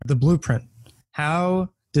the blueprint. How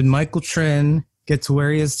did Michael Trinh get to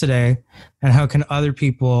where he is today, and how can other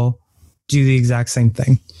people do the exact same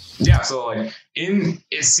thing? Yeah, so like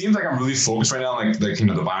it seems like I'm really focused right now, like the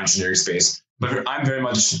bioengineering space, but I'm very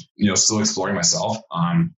much still exploring myself.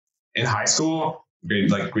 In high school,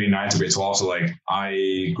 grade 9 to grade 12, so like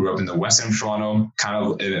I grew up in the west end of Toronto, kind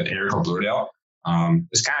of in an area called Bloordale.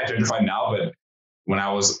 It's kind of gentrified now, but when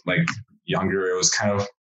I was like younger, it was kind of,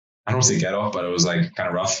 I don't want to say ghetto, but it was like kind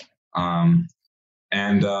of rough. Like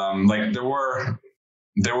there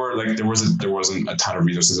wasn't a ton of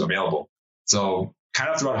resources available. So kind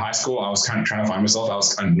of throughout high school, I was kind of trying to find myself. I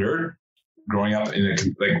was a nerd growing up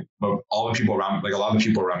but all the people around, like a lot of the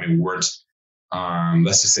people around me weren't,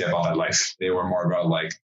 let's just say about that life. They were more about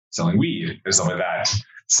like selling weed and stuff like that.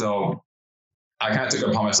 So I kind of took it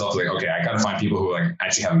upon myself, like, okay, I got to find people who like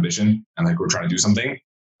actually have a vision and like we're trying to do something.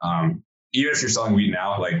 Even if you're selling weed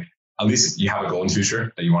now, like at least you have a goal in the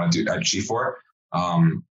future that you want to achieve for.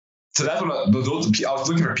 So that's what I was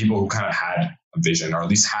looking for, people who kind of had a vision or at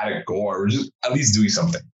least had a goal or just at least doing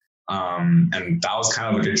something. And that was kind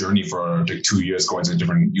of like a journey for like 2 years, going to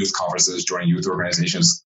different youth conferences, joining youth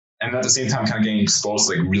organizations, and at the same time kind of getting exposed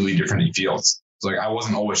to like really different fields. So like I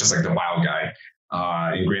wasn't always just like the bio guy.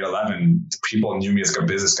 In grade 11, people knew me as like a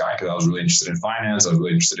business guy because I was really interested in finance. I was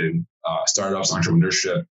really interested in startups,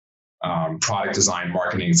 entrepreneurship, product design,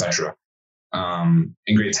 marketing, etc. In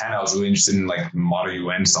grade 10, I was really interested in like Model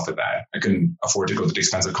UN, stuff like that. I couldn't afford to go to the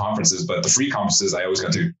expensive conferences, but the free conferences, I always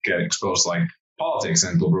got to get exposed to like politics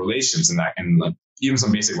and global relations and that, and like even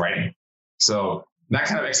some basic writing. So that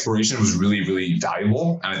kind of exploration was really, really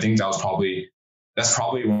valuable. And I think that's probably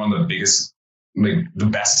one of the biggest, like the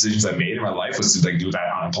best decisions I made in my life was to like do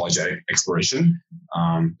that unapologetic exploration,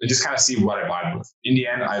 and just kind of see what I vibe with. In the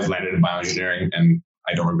end, I've landed in bioengineering and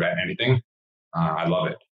I don't regret anything. I love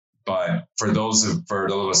it. But for those of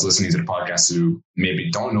us listening to the podcast who maybe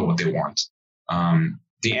don't know what they want,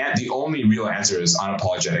 the only real answer is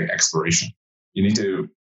unapologetic exploration. You need to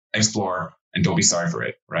explore and don't be sorry for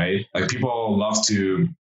it, right? Like people love to,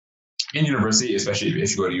 in university, especially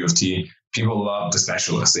if you go to U of T, people love the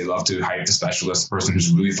specialist. They love to hype the specialist, the person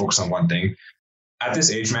who's really focused on one thing. At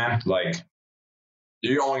this age, man, like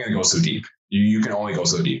you're only going to go so deep. You can only go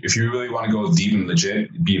so deep. If you really want to go deep and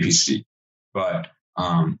legit, be a PhD. But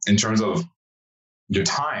in terms of your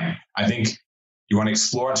time, I think you want to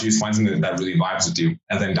explore until you find something that really vibes with you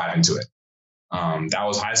and then dive into it. That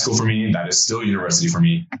was high school for me. That is still university for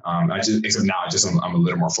me. Except now I'm a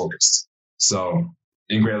little more focused. So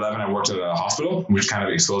in grade 11, I worked at a hospital, which kind of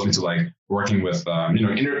exposed me to like working with,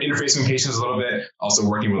 interfacing patients a little bit, also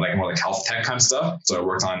working with like more like health tech kind of stuff. So I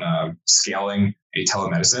worked on scaling a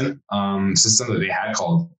telemedicine system that they had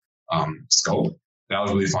called Scope. That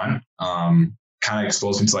was really fun. Kind of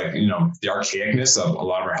exposed me to like, the archaicness of a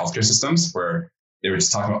lot of our healthcare systems where they were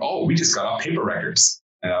just talking about, oh, we just got off paper records.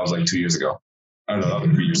 And that was like 2 years ago. I don't know, that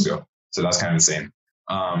was 3 years ago. So that's kind of insane.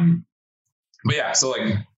 But yeah, so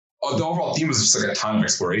like the overall theme was just like a ton of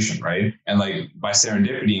exploration, right? And like by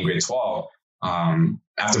serendipity in grade 12,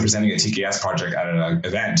 after presenting a TKS project at an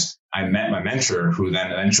event, I met my mentor who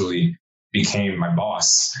then eventually became my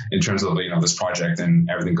boss in terms of, this project and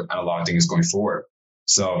everything and a lot of things going forward.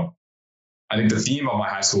 So I think the theme of my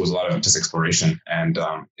high school was a lot of just exploration, and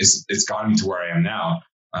it's gotten me to where I am now.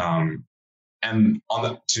 And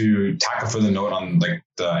to tack a further note on like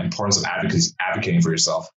the importance of advocating for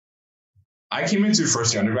yourself. I came into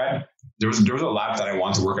first year undergrad. There was a lab that I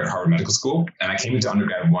wanted to work at Harvard Medical School, and I came into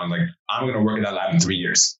undergrad one like I'm going to work at that lab in 3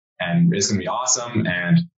 years, and it's going to be awesome,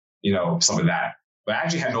 and stuff like that. But I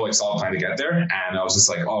actually had no like solid plan to get there, and I was just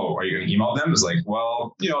like, oh, are you going to email them? It's like,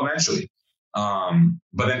 well, eventually.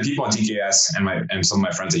 But then people on TKS and some of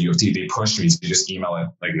my friends at U of T, they pushed me to just email it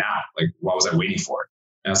like now. Like, what was I waiting for?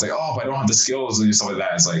 And I was like, oh, but I don't have the skills and stuff like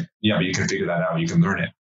that. It's like, yeah, but you can figure that out. You can learn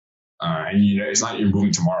it. And it's not you're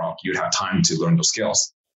moving tomorrow. You'd have time to learn those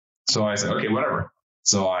skills. So I said, okay, whatever.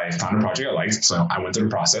 So I found a project I liked. So I went through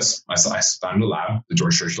the process. I found a lab, the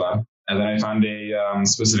George Church lab. And then I found a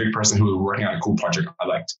specific person who was working on a cool project I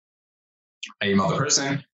liked. I emailed the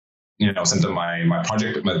person, sent them my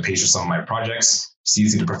project, my page of some of my projects,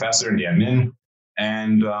 CC the professor and the admin.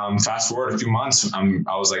 And fast forward a few months, I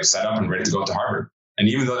was like set up and ready to go to Harvard. And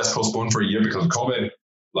even though that's postponed for a year because of COVID,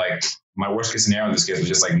 like my worst case scenario in this case was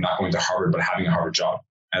just like not going to Harvard, but having a Harvard job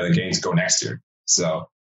and then getting to go next year. So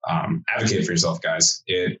advocate for yourself, guys.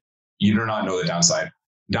 You do not know the downside.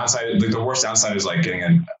 Like the worst downside is like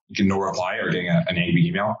getting no reply or getting an angry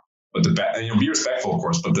email. But be respectful, of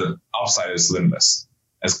course, but the upside is limitless,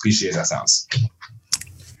 as cliche as that sounds.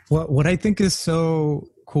 What I think is so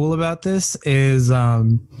cool about this is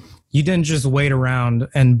you didn't just wait around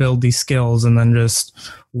and build these skills and then just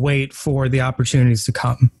wait for the opportunities to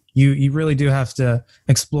come. You really do have to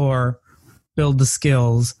explore, build the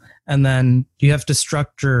skills, and then you have to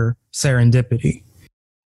structure serendipity.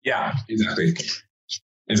 Yeah, exactly.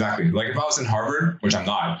 Like if I was in Harvard, which I'm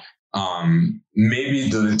not, maybe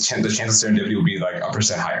the chance of serendipity would be like a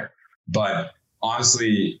percent higher. But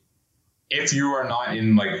honestly, if you are not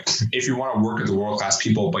in if you want to work with the world-class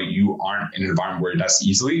people, but you aren't in an environment where that's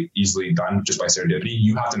easily done just by serendipity,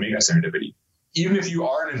 you have to make that serendipity. Even if you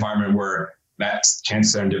are in an environment where that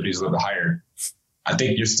chance of serendipity is a little bit higher, I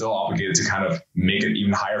think you're still obligated to kind of make it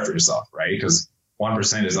even higher for yourself, right? Because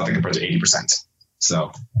 1% is nothing compared to 80%.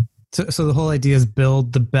 So the whole idea is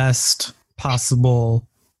build the best possible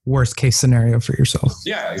worst case scenario for yourself.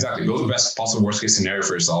 Yeah, exactly. Build the best possible worst case scenario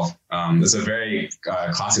for yourself. It's a very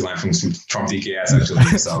classic line from DKS, actually.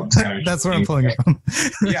 So it's kind of that's where I'm pulling it from.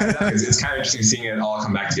 Yeah, exactly. It's kind of interesting seeing it all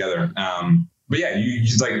come back together. But yeah,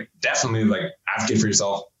 you definitely advocate for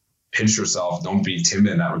yourself, pitch yourself. Don't be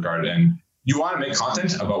timid in that regard. And you want to make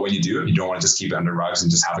content about what you do. You don't want to just keep it under rugs and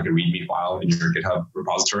just have a README file in your GitHub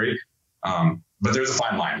repository. But there's a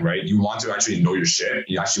fine line, right? You want to actually know your shit.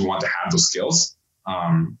 You actually want to have those skills.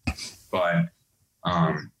 But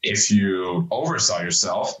if you oversell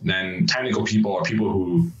yourself, then technical people or people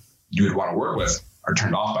who you would want to work with are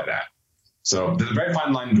turned off by that. So there's a very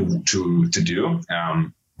fine line to do.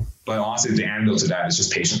 But honestly, the antidote to that is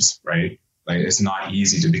just patience, right? It's not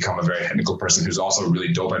easy to become a very technical person who's also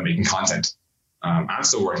really dope at making content. I'm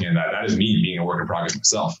still working on that. That is me being a work in progress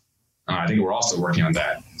myself. I think we're also working on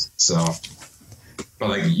that. So,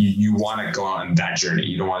 but you want to go on that journey.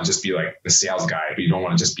 You don't want to just be the sales guy, but you don't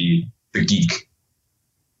want to just be the geek.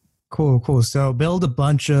 Cool. So build a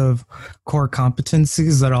bunch of core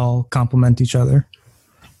competencies that all complement each other.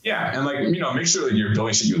 Yeah. And make sure you're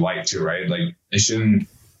building shit you like too, right? It shouldn't,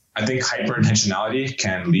 I think hyper intentionality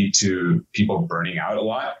can lead to people burning out a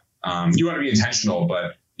lot. You want to be intentional,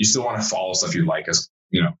 but you still want to follow stuff you like,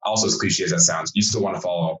 also as cliche as that sounds, you still want to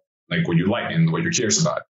follow what you like and what you're curious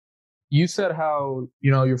about. You said how,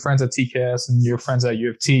 your friends at TKS and your friends at U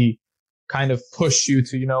of T kind of push you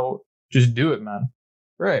to, just do it, man.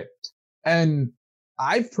 Right. And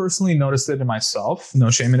I've personally noticed it in myself,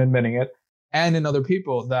 no shame in admitting it, and in other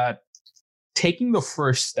people, that taking the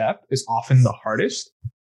first step is often the hardest.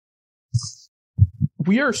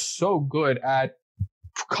 We are so good at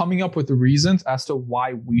coming up with the reasons as to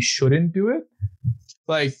why we shouldn't do it.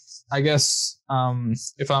 I guess,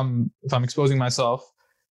 if I'm exposing myself,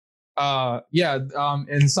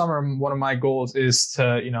 in summer, one of my goals is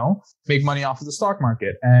to, make money off of the stock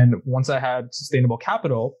market. And once I had sustainable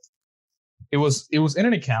capital, it was in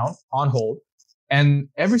an account on hold. And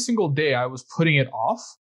every single day I was putting it off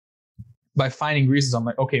by finding reasons. I'm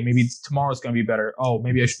like, okay, maybe tomorrow's going to be better. Oh,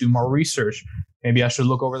 maybe I should do more research. Maybe I should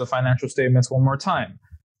look over the financial statements one more time.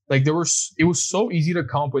 It was so easy to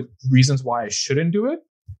come up with reasons why I shouldn't do it.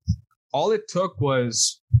 All it took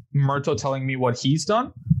was Murto telling me what he's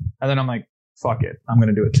done. And then I'm like, fuck it, I'm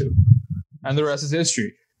going to do it too. And the rest is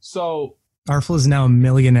history. So Arful is now a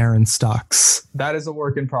millionaire in stocks. That is a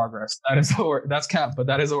work in progress. That's cap, but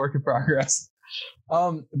that is a work in progress.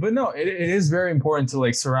 But no, it is very important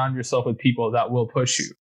to surround yourself with people that will push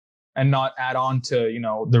you and not add on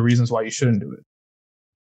to, the reasons why you shouldn't do it.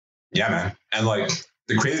 Yeah, man. And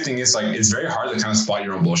the crazy thing is it's very hard to kind of spot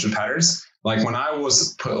your own bullshit patterns. When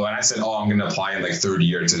I said, oh, I'm going to apply in third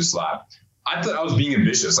year to this lab, I thought I was being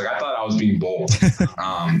ambitious. I thought I was being bold.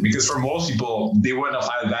 Because for most people, they wouldn't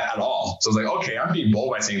apply that at all. So it's okay, I'm being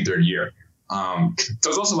bold by saying third year. So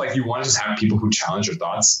it's also you want to just have people who challenge your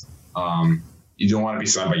thoughts. You don't want to be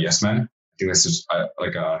surrounded by yes men. I think that's just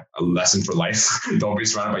a lesson for life. Don't be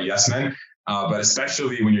surrounded by yes men. But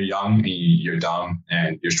especially when you're young and you're dumb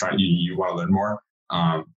and you want to learn more.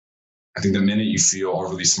 I think the minute you feel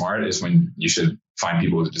overly smart is when you should find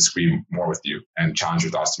people to disagree more with you and challenge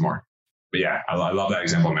your thoughts more. But yeah, I love that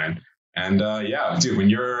example, man. And dude, when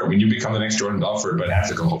you become the next Jordan Belfort, but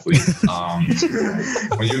ethical, hopefully,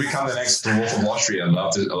 when you become the next Wolf of Wall Street, I'd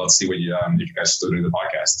love to see what you if you guys are still doing the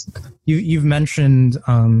podcast. You've mentioned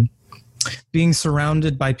being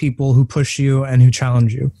surrounded by people who push you and who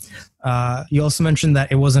challenge you. You also mentioned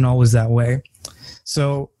that it wasn't always that way.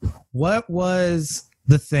 So what was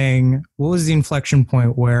the inflection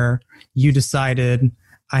point where you decided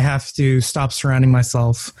I have to stop surrounding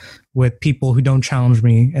myself with people who don't challenge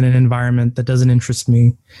me in an environment that doesn't interest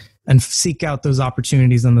me and seek out those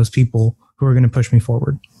opportunities and those people who are going to push me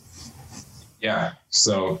forward? Yeah.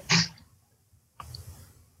 So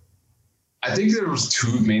I think there was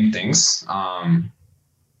two main things.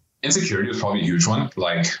 Insecurity was probably a huge one.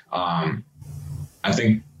 I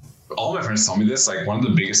think all my friends tell me this, like one of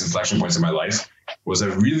the biggest inflection points in my life was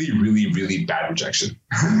a really, really, really bad rejection,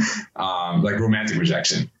 like romantic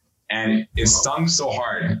rejection. And it stung so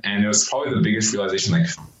hard. And it was probably the biggest realization,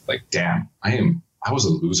 like, damn, I was a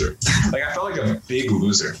loser. Like I felt like a big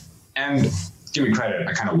loser. And give me credit,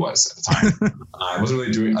 I kind of was at the time. I wasn't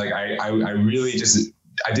really doing, like, I really just,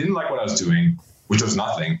 I didn't like what I was doing, which was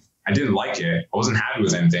nothing. I didn't like it. I wasn't happy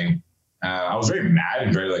with anything. I was very mad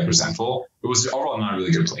and very like resentful. It was overall not a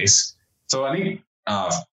really good place. So I think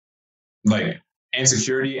like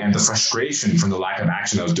insecurity and the frustration from the lack of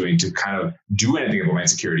action I was doing to kind of do anything about my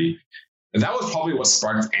insecurity, that was probably what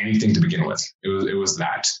sparked anything to begin with. It was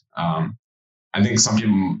that. I think some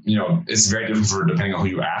people, you know, it's very different for depending on who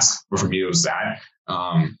you ask, but for me it was that.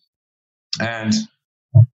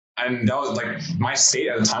 And that was like my state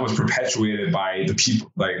at the time was perpetuated by the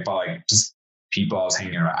people, by just people I was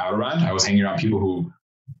hanging out around. I was hanging around people who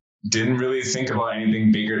didn't really think about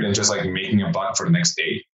anything bigger than just like making a buck for the next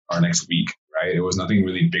day or next week, right? It was nothing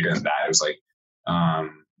really bigger than that. It was like,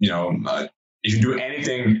 if you do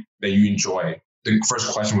anything that you enjoy, the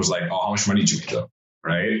first question was like, oh, how much money did you make though,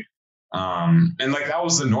 right? And like that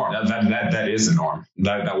was the norm. That is the norm.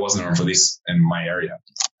 That was the norm, for at least in my area.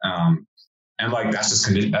 And like that's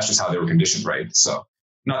just how they were conditioned, right? So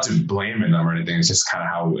not to blame them or anything. It's just kind of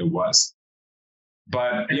how it was.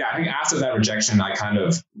 But yeah, I think after that rejection, I kind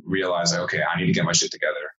of realized, like, okay, I need to get my shit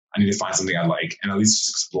together. I need to find something I like and at least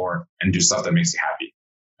just explore and do stuff that makes me happy.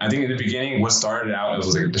 I think in the beginning, what started out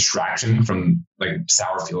as like a distraction from like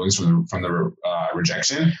sour feelings from the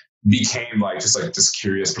rejection became like just like this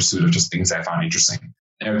curious pursuit of just things I found interesting.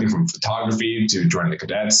 Everything from photography to joining the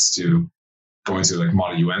cadets to going to like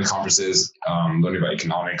Model UN conferences, learning about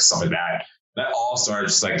economics, stuff like that. That all started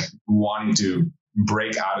just like wanting to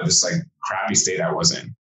break out of this like crappy state I was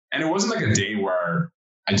in. And it wasn't like a day where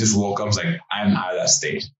I just woke up and was like, I'm out of that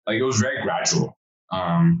state. Like it was very gradual.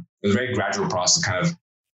 It was a very gradual process, kind of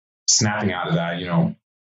snapping out of that. You know,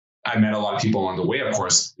 I met a lot of people along the way, of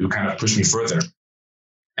course, who kind of pushed me further.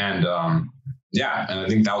 And and I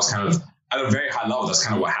think that was kind of at a very high level, that's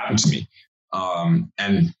kind of what happened to me.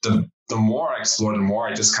 And the more I explored, the more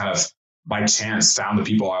I just kind of by chance found the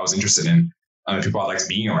people I was interested in, the people I liked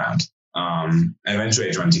being around. And eventually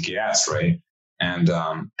I joined TKS, right? And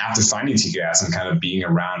after finding TKS and kind of being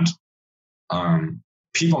around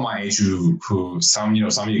people my age who some of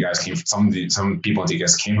you guys some people in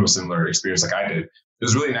TKS came from a similar experience like I did. It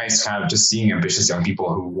was really nice kind of just seeing ambitious young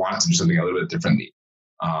people who wanted to do something a little bit differently.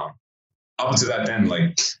 Up until that then,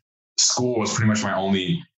 like school was pretty much my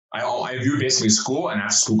only, I viewed basically school and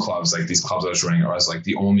after school clubs, like these clubs I was running, as like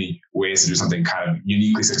the only ways to do something kind of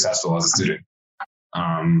uniquely successful as a student.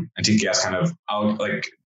 And TKS kind of, like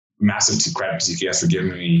massive credit to TKS for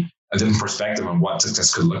giving me a different perspective on what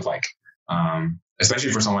success could look like.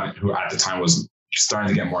 Especially for someone who at the time was starting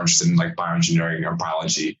to get more interested in like bioengineering or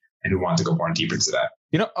biology and who wanted to go more deeper into that.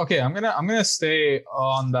 You know, okay, I'm gonna stay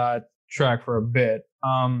on that track for a bit.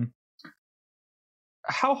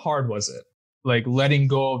 How hard was it, like letting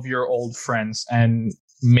go of your old friends and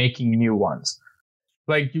making new ones?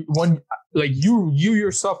 Like you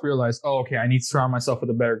yourself realize, oh, okay, I need to surround myself with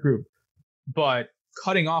a better group. But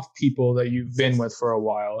cutting off people that you've been with for a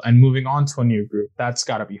while and moving on to a new group, that's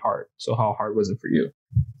got to be hard. So how hard was it for you?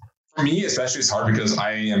 For me, especially, it's hard because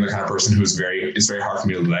I am the kind of person it's very hard for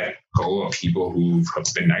me to let go of people who have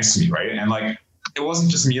been nice to me, right? And like, it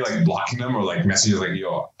wasn't just me like blocking them or like messaging like,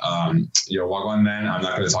 yo, wagwan man, I'm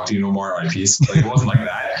not going to talk to you no more, or peace. Like, it wasn't like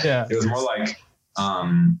that. Yeah. It was more like,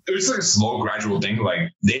 it was like a slow, gradual thing.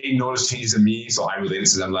 Like they noticed changes in me, so I related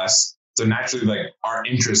to them less. So naturally, like our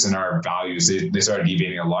interests and our values, they started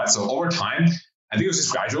deviating a lot. So over time, I think it was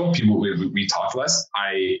just gradual. We talked less.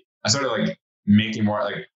 I started like making more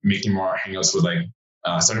hangouts with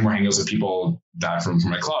starting more hangouts with people that from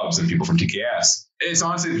my clubs and people from TKS. It's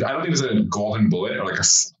honestly, I don't think there's a golden bullet or like a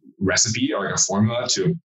recipe or like a formula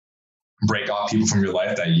to break off people from your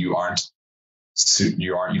life that you don't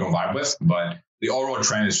vibe with. But the overall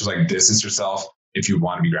trend is just like distance yourself if you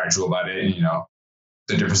want to be gradual about it, and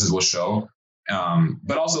the differences will show.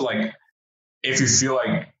 But also, like, if you feel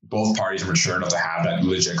like both parties are mature enough to have that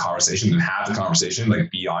legit conversation, then have the conversation.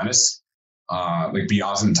 Like, be honest. Be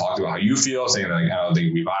honest and talk about how you feel, saying that, like, I don't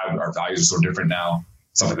think we vibe, our values are so different now,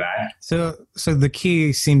 stuff like that. So the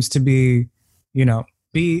key seems to be,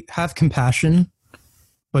 have compassion,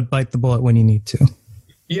 but bite the bullet when you need to.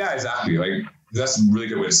 Yeah, exactly. Like, that's a really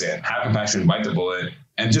good way to say it. Have compassion, bite the bullet,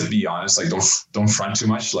 and just be honest. Like, don't front too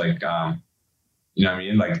much. Like, you know what I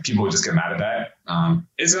mean? Like, people just get mad at that.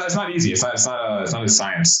 It's not easy. It's not a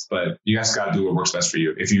science, but you guys got to do what works best for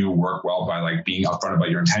you. If you work well by like being upfront about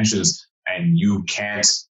your intentions, and you can't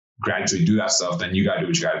gradually do that stuff, then you got to do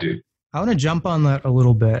what you got to do. I want to jump on that a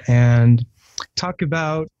little bit and talk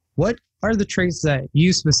about what are the traits that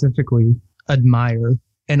you specifically admire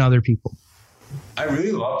in other people. I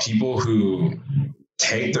really love people who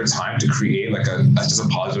take their time to create like just a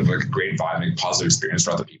positive, like a great vibe and a positive experience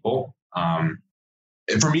for other people.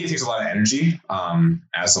 For me, it takes a lot of energy.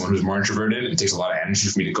 As someone who's more introverted, it takes a lot of energy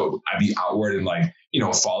for me to go, I'd be outward and like,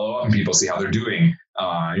 follow up and people, see how they're doing,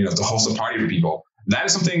 to host a party for people. That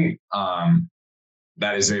is something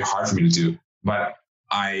that is very hard for me to do, but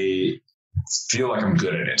I feel like I'm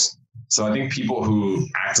good at it. So I think people who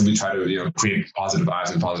actively try to, create positive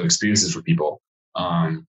vibes and positive experiences for people,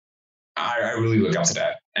 I really look up to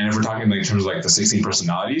that. And if we're talking like in terms of like the 16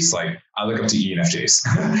 personalities, like I look up to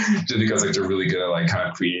ENFJs just because like they're really good at like kind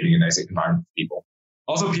of creating a nice environment for people.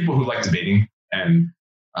 Also people who like debating. And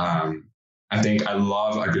I think I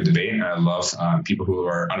love a good debate, and I love people who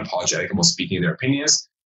are unapologetic about speaking their opinions,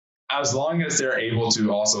 as long as they're able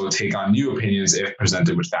to also take on new opinions if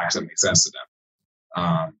presented with facts that make sense to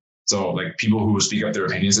them. So like people who speak up their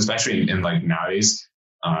opinions, especially in like nowadays,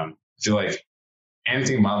 I feel like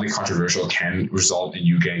anything mildly controversial can result in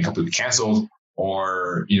you getting completely canceled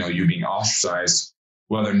or, you being ostracized,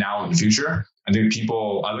 whether now or in the future. I think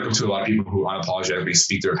I look up to a lot of people who unapologetically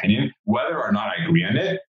speak their opinion, whether or not I agree on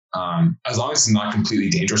it, as long as it's not completely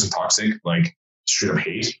dangerous and toxic, like straight up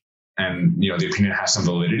hate, and, the opinion has some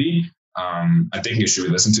validity. I think it should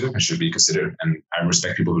be listened to and should be considered. And I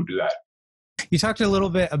respect people who do that. You talked a little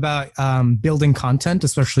bit about building content,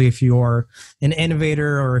 especially if you're an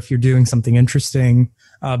innovator or if you're doing something interesting.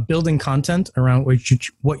 Building content around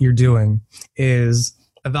what you're doing is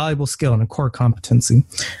a valuable skill and a core competency.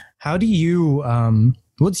 How do you,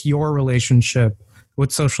 what's your relationship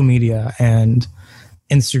with social media and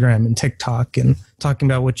Instagram and TikTok and talking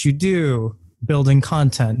about what you do, building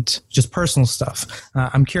content, just personal stuff?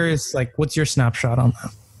 I'm curious, like, what's your snapshot on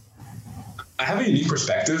that? I have a unique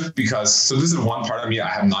perspective because, this is one part of me I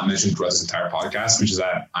have not mentioned throughout this entire podcast, which is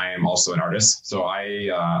that I am also an artist. So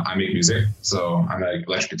I make music. So I'm an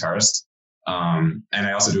electric guitarist. And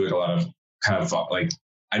I also do like a lot of kind of like,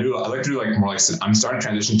 I like to do like more like, I'm starting to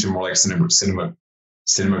transition to more like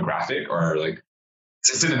cinematographic or like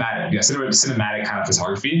cinematic. Yeah, cinematic kind of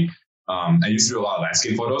photography. I used to do a lot of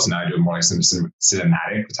landscape photos, and now I do more like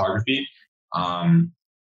cinematic photography.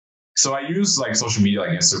 So I use like social media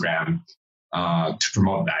like Instagram to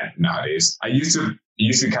promote that nowadays. It used to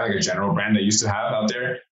be kind of like a general brand I used to have out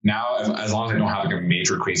there. Now, as long as I don't have like a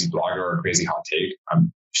major crazy blogger or a crazy hot take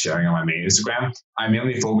I'm sharing on my main Instagram, I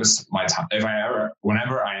mainly focus my time.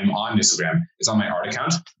 Whenever I am on Instagram, it's on my art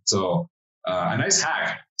account. So a nice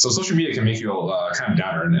hack. So social media can make you kind of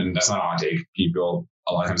downer, and that's not a hot take. People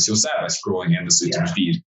a lot of times feel sad by scrolling endlessly through your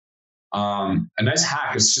feed. A nice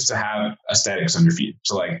hack is just to have aesthetics on your feed.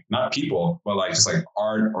 So like not people, but like just like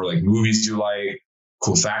art or like movies you like,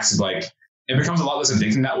 cool facts you like. It becomes a lot less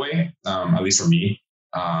addicting that way, at least for me.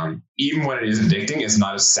 Even when it is addicting, it's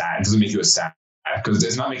not as sad. It doesn't make you as sad because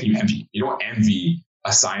it's not making you envy. You don't envy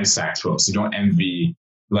a science fact post. You don't envy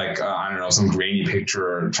like, I don't know, some grainy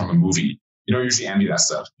picture from a movie. You don't usually envy that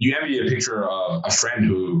stuff. You envy a picture of a friend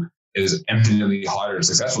who is infinitely hotter and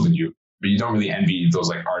successful than you, but you don't really envy those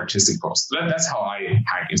like artistic posts. That's how I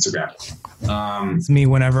hack Instagram. It's me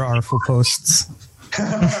whenever Artful posts.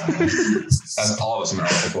 That's all of us in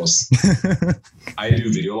Artful posts. I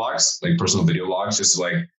do video logs, like personal video logs, just to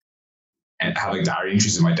like and have like diary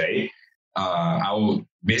entries in my day. I will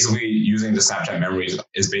basically using the Snapchat memories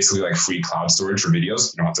is basically like free cloud storage for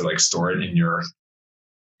videos. You don't have to like store it in your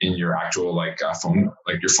actual like phone,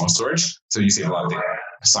 like your phone storage. So you save a lot of data.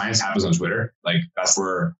 Science happens on Twitter. Like that's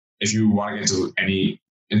where, if you want to get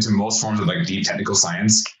into most forms of like deep technical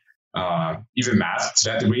science, even math to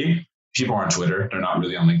that degree, people are on Twitter. They're not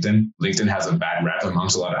really on LinkedIn. LinkedIn has a bad rep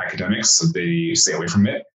amongst a lot of academics, so they stay away from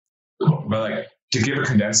it. But like to give a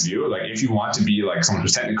condensed view, like if you want to be like someone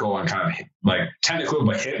who's technical and kind of like technical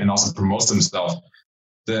but hit and also promotes themselves,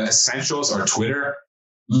 the essentials are Twitter,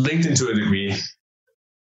 LinkedIn to a degree.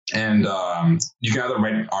 And you can either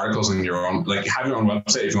write articles on your own, like have your own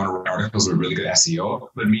website if you want to write articles with really good SEO,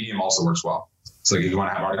 but Medium also works well. So like if you want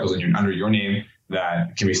to have articles under your name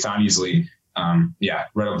that can be found easily,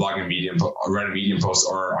 write a blog in Medium, or write a Medium post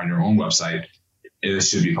or on your own website, it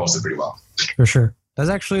should be posted pretty well. For sure. That's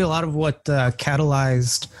actually a lot of what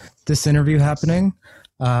catalyzed this interview happening.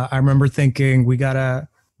 I remember thinking we gotta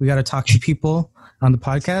talk to people on the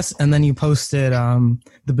podcast, and then you posted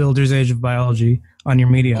The Builder's Age of Biology on your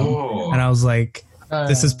Medium. Oh. And I was like,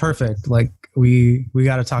 this is perfect. Like we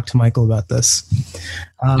got to talk to Michael about this.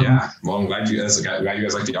 Yeah. Well, I'm glad you guys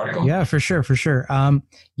like the article. Yeah, for sure.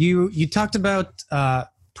 You talked about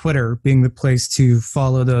Twitter being the place to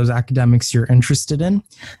follow those academics you're interested in.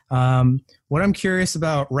 What I'm curious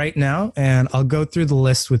about right now, and I'll go through the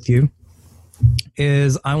list with you,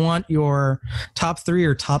 is I want your top 3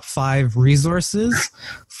 or top 5 resources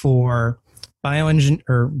for bioengineering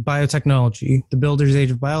or biotechnology, the builder's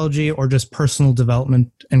age of biology, or just personal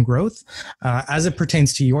development and growth as it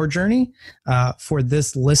pertains to your journey for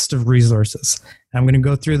this list of resources. I'm going to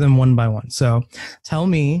go through them one by one. So tell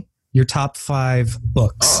me your top 5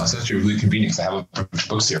 books. Oh, that's actually really convenient because I have a bunch of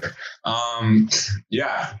books here.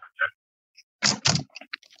 Yeah.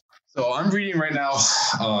 So I'm reading right now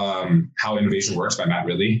How Innovation Works by Matt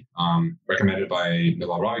Ridley, recommended by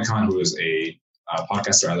Naval Ravikant, who is a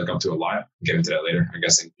podcaster I look up to a lot. I'll get into that later. I'm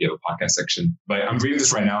guessing you have a podcast section. But I'm reading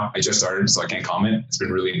this right now. I just started, so I can't comment. It's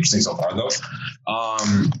been really interesting so far, though.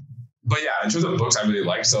 But yeah, in terms of books I really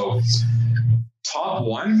like, so top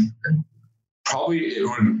 1, probably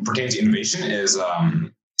when it pertains to innovation, is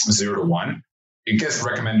 0 to 1. It gets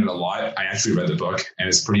recommended a lot. I actually read the book, and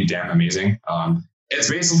it's pretty damn amazing. It's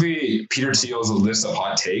basically Peter Thiel's list of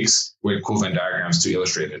hot takes with cool Venn diagrams to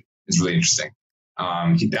illustrate it. It's really interesting.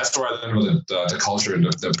 That's where I learned about the culture and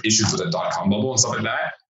the issues with the .com bubble and stuff like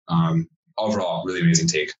that. Overall, really amazing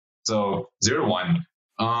take. So 0 to 1.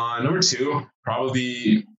 Number 2,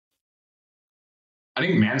 probably, I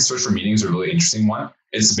think Man's Search for Meaning is a really interesting one.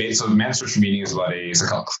 So Man's Search for Meaning is about a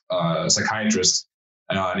psychiatrist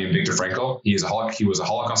named Viktor Frankl. He was a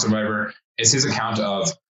Holocaust survivor. It's his account of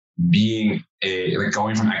being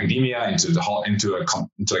going from academia into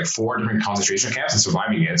like 4 different concentration camps and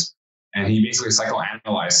surviving it. And he basically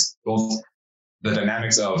psychoanalyzed both the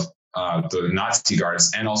dynamics of the Nazi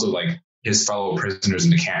guards and also like his fellow prisoners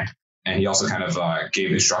in the camp. And he also kind of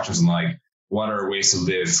gave instructions on like what are ways to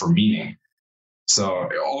live for meaning. So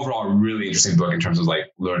overall, really interesting book in terms of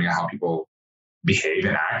like learning how people behave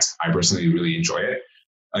and act. I personally really enjoy it.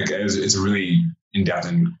 Like it's a really in-depth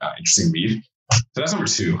and interesting read. So that's number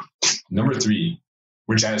 2. Number 3,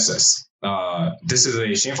 Regenesis. This is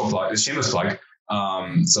a shameless plug.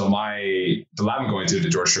 So the lab I'm going to, the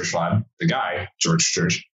George Church lab, the guy, George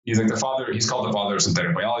Church, he's like he's called the father of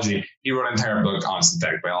synthetic biology. He wrote an entire book on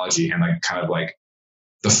synthetic biology and like kind of like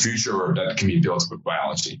the future that can be built with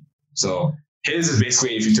biology. So his is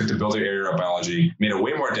basically, if you took the builder area of biology, made it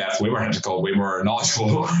way more depth, way more technical, way more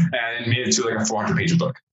knowledgeable, and made it to like a 400-page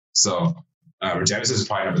book. So Regenesis is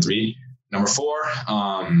probably number 3. Number 4,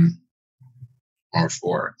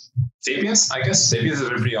 Sapiens, I guess. Sapiens is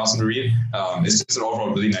pretty awesome to read. It's just an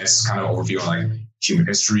overall really nice kind of overview on like human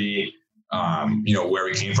history, where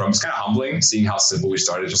we came from. It's kind of humbling seeing how simple we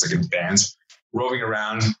started, just like in bands, roving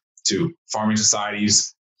around to farming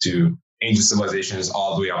societies, to ancient civilizations,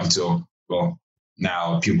 all the way up until, well,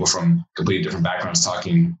 now people from completely different backgrounds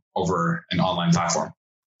talking over an online platform.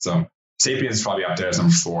 So Sapiens is probably up there as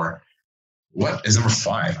number 4. What is number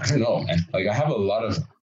 5? I don't know, man. Like I have a lot of,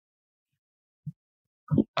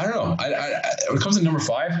 I don't know. When it comes to number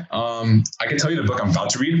 5, I can tell you the book I'm about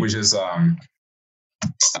to read, which is The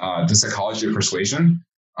Psychology of Persuasion.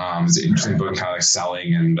 It's an interesting book, kind of like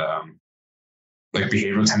selling and like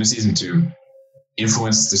behavioral tendencies into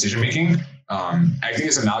influence decision making. I think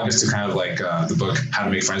it's analogous to kind of like the book How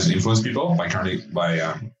to Make Friends and Influence People by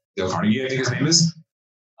Dale Carnegie, I think his name is.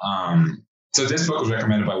 So this book was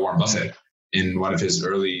recommended by Warren Buffett in one of his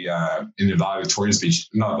early in the valedictorian speech,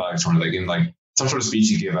 not valedictorian, like in like some sort of speech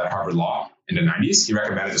he gave at Harvard Law in the 90s. He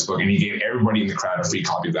recommended this book and he gave everybody in the crowd a free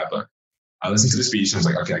copy of that book. I listened to the speech and I was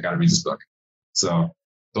like, okay, I got to read this book. So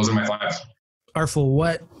those are my 5. Artful,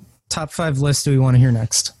 what top 5 list do we want to hear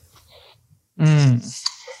next?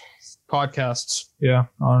 Podcasts. Yeah,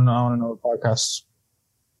 I want to know podcasts.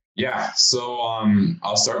 Yeah, so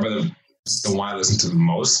I'll start by the one I listen to the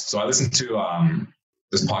most. So I listen to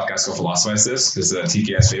this podcast called Philosophize This. This is a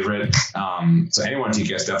TKS favorite. So anyone at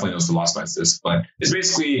TKS definitely knows Philosophize This, but it's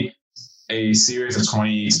basically a series of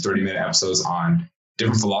 20 to 30-minute episodes on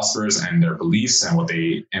different philosophers and their beliefs and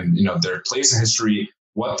their place in history,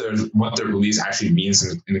 what their beliefs actually means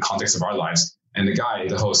in the context of our lives. And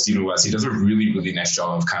the host, Stephen West, he does a really, really nice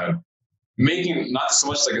job of kind of making not so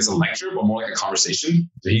much like it's a lecture, but more like a conversation.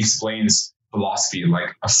 So he explains philosophy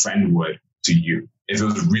like a friend would to you. If it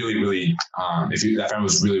was really, really, that friend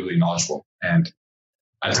was really, really knowledgeable and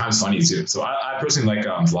at times funny too. So I personally like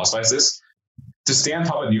Philosophize This. To stay on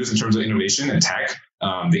top of news in terms of innovation and tech,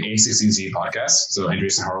 the A16Z podcast, so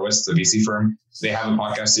Andreessen Horowitz, the VC firm, they have a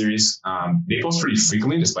podcast series. They post pretty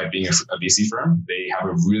frequently, despite being a VC firm. They have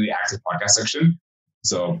a really active podcast section.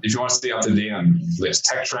 So if you want to stay up to date on latest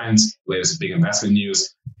tech trends, latest big investment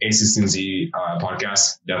news, A16Z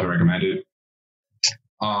podcast, definitely recommended.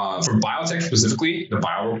 For biotech specifically, the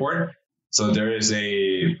Bio Report, So there is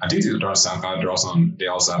I think they're on SoundCloud. They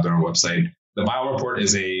also have their own website. The Bio Report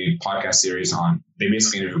is a podcast series they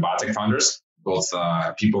basically interview biotech founders, both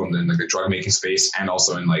people in the drug making space and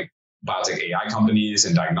also in like biotech AI companies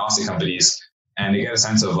and diagnostic companies. And they get a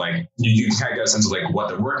sense of like, you can kind of get a sense of like what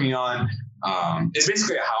they're working on. It's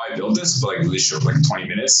basically how I built this, but like really short, like 20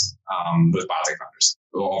 minutes with biotech founders.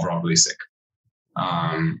 Overall, really sick.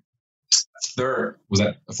 Third, was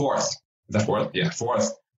that the fourth? Is that fourth? Yeah,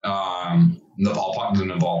 fourth. The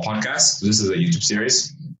Naval podcast. This is a YouTube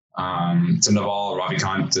series. So Naval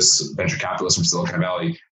Ravikant, this venture capitalist from Silicon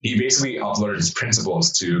Valley, he basically uploaded his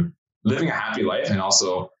principles to living a happy life and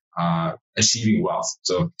also achieving wealth.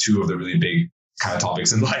 So two of the really big kind of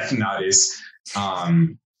topics in life nowadays.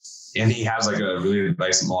 And he has like a really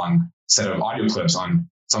nice long set of audio clips on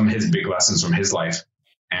some of his big lessons from his life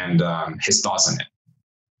and his thoughts on it.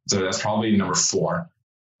 So that's probably number 4.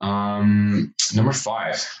 Number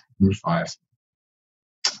five.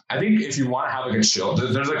 I think if you want to have like a chill,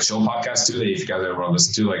 there's like chill podcasts too that if you guys ever want to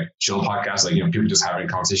listen to, like chill podcasts, like, you know, people just having a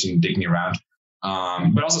conversation, digging around.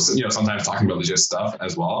 But also, you know, sometimes talking about legit stuff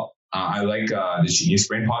as well. I like the Genius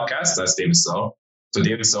Brain podcast. That's David So. So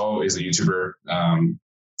David So is a YouTuber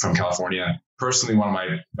from California. Personally, one of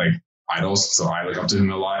my like idols, so I look up to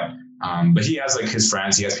him a lot. But he has like his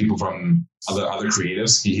friends. He has people from other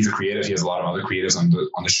creatives. He's a creative. He has a lot of other creatives on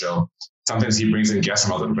the show. Sometimes he brings in guests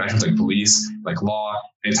from other professions like police, like law,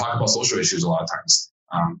 and they talk about social issues a lot of times.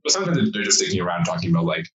 But sometimes they're just sticking around talking about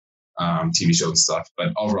like TV shows and stuff.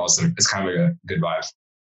 But overall, it's kind of like a good vibe.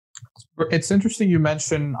 It's interesting you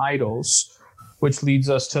mentioned idols, which leads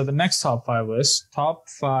us to the next top 5 list. Top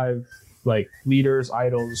 5 like leaders,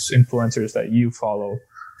 idols, influencers that you follow.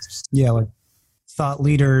 Yeah, like thought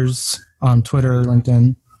leaders on Twitter,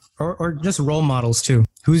 LinkedIn, or just role models too.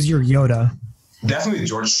 Who's your Yoda? Definitely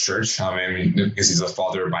George Church. I mean, because he's a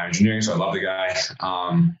father of bioengineering, so I love the guy.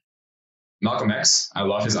 Malcolm X. I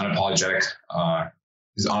love his unapologetic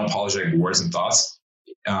words and thoughts.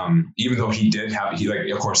 Even though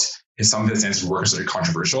of course, some of his answers were considered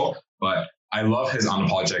controversial, but I love his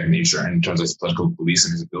unapologetic nature in terms of his political beliefs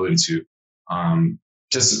and his ability to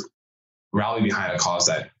just rally behind a cause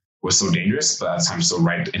that was so dangerous, but at the time so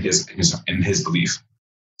right in his belief.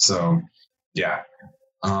 So, yeah.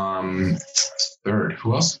 Third,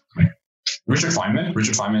 who else? Richard Feynman.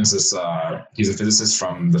 Richard Feynman's he's a physicist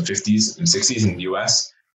from the 50s and 60s in the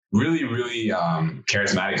US. Really, really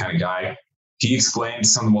charismatic kind of guy. He explained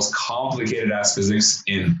some of the most complicated ass physics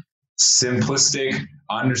in simplistic,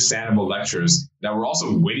 understandable lectures that were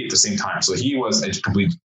also witty at the same time. So he was an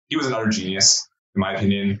utter genius, in my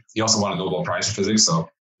opinion. He also won a Nobel Prize for physics. So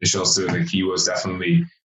it shows too that he was definitely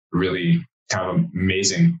really kind of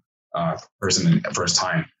amazing person for his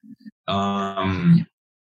time.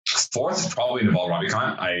 Fourth, probably Naval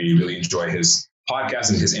Ravikant. I really enjoy his podcast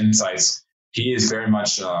and his insights. He is very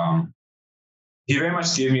much gave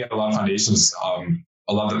me a lot of foundations,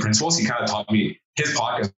 a lot of the principles. He kind of taught me, his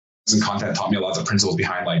podcast and content taught me a lot of the principles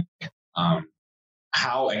behind like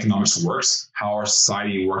how economics works, how our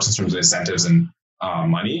society works in terms of incentives and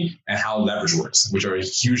money, and how leverage works, which are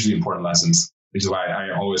hugely important lessons, which is why I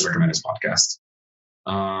always recommend his podcast.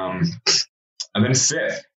 And then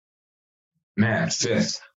fifth.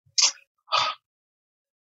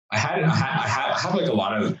 I had like a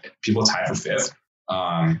lot of people tied for fifth.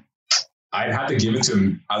 I'd have to give it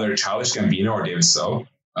to either Childish Gambino or David So.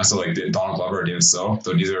 So like Donald Glover or David So.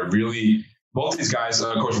 So these are really, both these guys,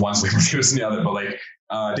 of course, one's way more famous than the other, but like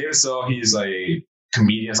David So, he's a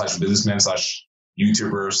comedian / businessman /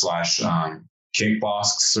 YouTuber /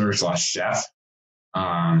 kickboxer / chef.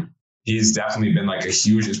 He's definitely been like a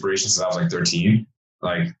huge inspiration since I was like 13.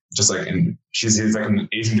 Like just like, and he's like an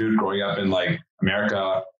Asian dude growing up in like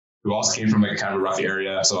America, who also came from like kind of a rough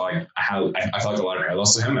area. So like I felt like a lot of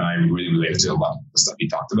parallels to him, and I really related to a lot of the stuff he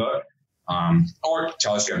talked about. Or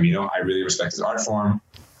Childish Gambino, I really respect his art form.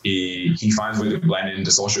 He finds a way to blend into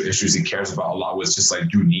social issues he cares about a lot with just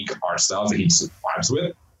like unique art styles that he just vibes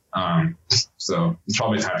with. So it's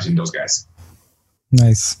probably a time between those guys.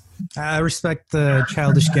 Nice. I respect the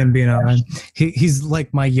Childish Gambino. He's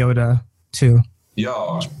like my Yoda too.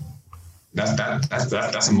 Yo, that's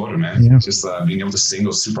a motive, man. Yeah. Just being able to sing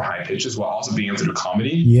those super high pitches while also being able to do comedy.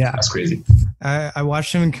 Yeah, that's crazy. I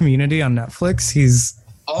watched him in Community on Netflix. He's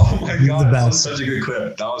oh my god, the best. That was such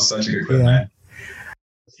a good clip. Yeah. Man.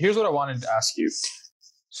 Here's what I wanted to ask you.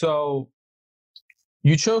 So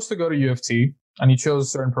you chose to go to U of T and you chose a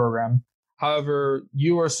certain program. However,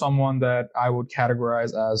 you are someone that I would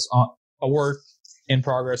categorize as a work in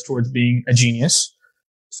progress towards being a genius.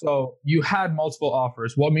 So you had multiple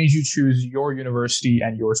offers. What made you choose your university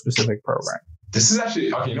and your specific program? This is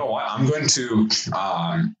actually okay. You know what? I'm going to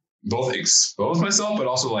both expose myself, but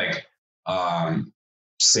also like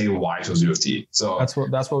say why I chose U of T. So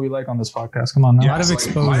that's what we like on this podcast. Come on now. Yeah, A lot of so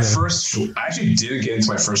exposure. I actually didn't get into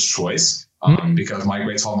my first choice because my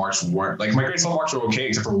grade 12 marks weren't like my grade 12 marks were okay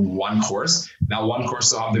except for one course. Now one course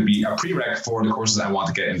still had to be a prereq for the courses I want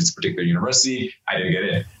to get in this particular university. I didn't get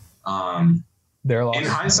it. In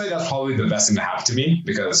hindsight, that's probably the best thing to happen to me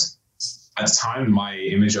because at the time my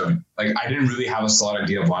image of like I didn't really have a solid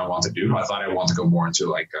idea of what I wanted to do. I thought I wanted to go more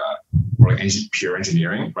into pure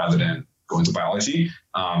engineering rather than go into biology.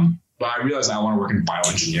 But I realized I want to work in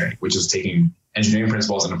bioengineering, which is taking engineering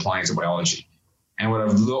principles and applying it to biology. And what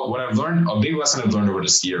I've learned, a big lesson I've learned over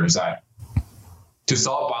this year is that to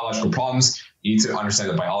solve biological problems, you need to understand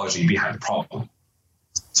the biology behind the problem.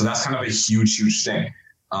 So that's kind of a huge, huge thing.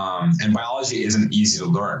 And biology isn't easy to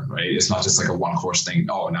learn, right? It's not just like a one course thing.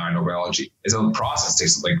 Oh, now I know biology. It's a process. It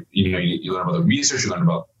takes like, you learn about the research, you learn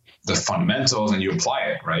about the fundamentals and you apply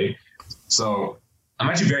it, right? So I'm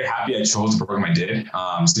actually very happy I chose the program I did.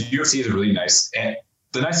 So U of T is a really nice, and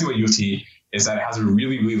the nice thing about U of T is that it has a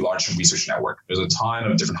really, really large research network. There's a ton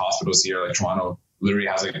of different hospitals here. Like Toronto literally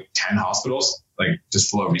has like 10 hospitals, like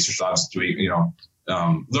just full of research labs doing,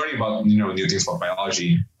 learning about, new things about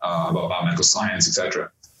biology, about biomedical science,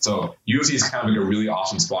 etc. So U of T is kind of like a really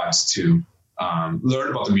awesome spot to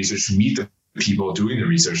learn about the research, meet the people doing the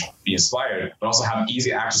research, be inspired, but also have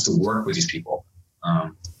easy access to work with these people.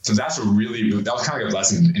 So that's that was kind of like a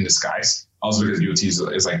blessing in disguise. Also because U of T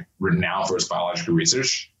is like renowned for its biological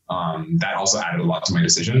research. That also added a lot to my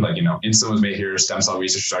decision. Like, insulin was made here, stem cell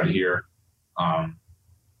research started here.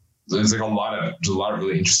 There's like a lot of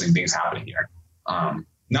really interesting things happening here.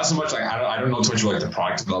 Not so much like, I don't know too much about like the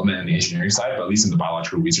product development and the engineering side, but at least in the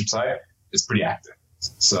biological research side, it's pretty active.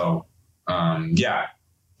 So, that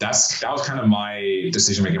was kind of my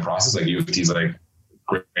decision-making process. Like U of T is like,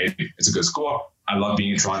 great, it's a good school. I love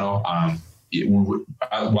being in Toronto.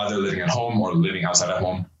 Whether living at home or living outside of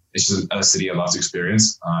home, it's just a city I love to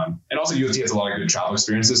experience. And also U of T has a lot of good travel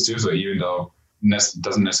experiences too. So even though it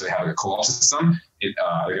doesn't necessarily have like a co-op system,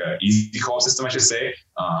 like an easy co-op system, I should say,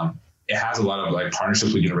 it has a lot of like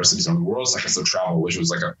partnerships with universities around the world. So I can still travel, which was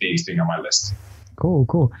like a big thing on my list. Cool.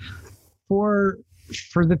 For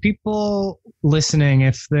the people listening,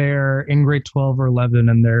 if they're in grade 12 or 11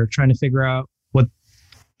 and they're trying to figure out what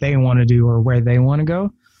they want to do or where they want to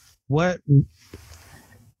go,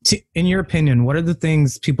 in your opinion, what are the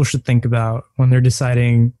things people should think about when they're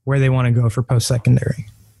deciding where they want to go for post-secondary?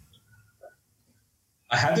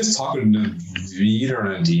 I had this talk with Naveed or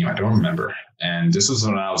Nadeem, I don't remember. And this was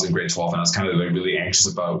when I was in grade 12 and I was kind of like really anxious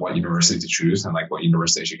about what university to choose and like what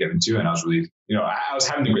university I should get into. And I was really, I was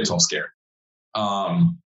having the grade 12 scare.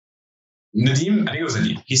 Nadeem, I think it was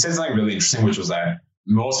Nadeem. He said something really interesting, which was that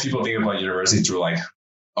most people think about university through like,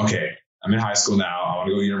 okay, I'm in high school now. I want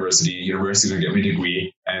to go to university. University is going to get me a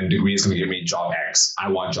degree, and degree is going to give me job X. I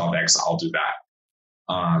want job X. I'll do that.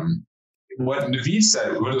 What Naveed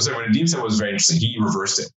said, what Nadeem said was very interesting. He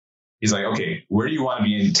reversed it. He's like, okay, where do you want to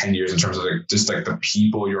be in 10 years in terms of like just like the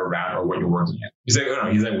people you're around or what you're working in? He's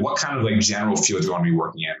like, what kind of like general field do you want to be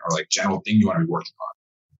working in or like general thing you want to be working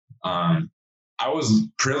on? I was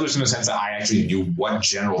privileged in the sense that I actually knew what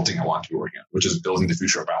general thing I wanted to be working on, which is building the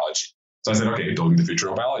future of biology. So I said, okay, building the future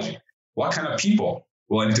of biology. What kind of people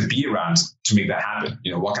will I need to be around to make that happen?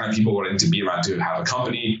 What kind of people will I need to be around to have a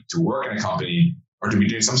company, to work in a company, or to be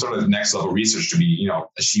doing some sort of next level research to be,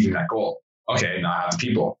 achieving that goal? Okay, now I have the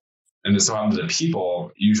people. And so the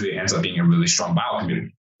people usually ends up being a really strong bio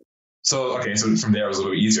community. So from there it was a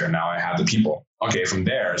little easier. Now I have the people. Okay, from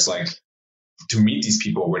there it's like, to meet these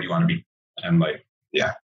people, where do you want to be? And like,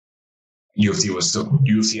 yeah, U of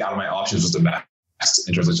T out of my options was the best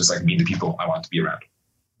in terms of just like meet the people I want to be around.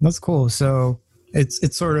 That's cool. So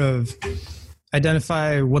it's sort of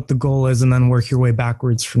identify what the goal is and then work your way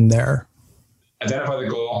backwards from there. Identify the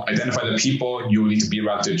goal, identify the people you will need to be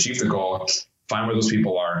around to achieve the goal, find where those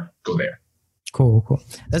people are, go there. Cool.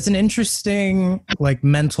 That's an interesting like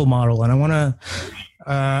mental model. And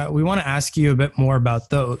we want to ask you a bit more about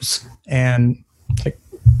those. And like,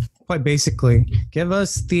 quite basically, give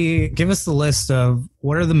us the list of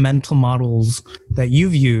what are the mental models that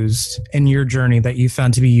you've used in your journey that you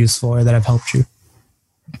found to be useful or that have helped you.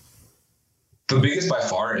 The biggest by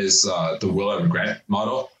far is the will I regret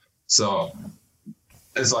model. So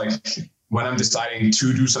it's like when I'm deciding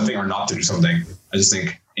to do something or not to do something, I just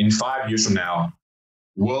think in 5 years from now,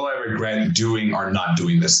 will I regret doing or not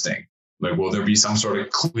doing this thing? Like, will there be some sort of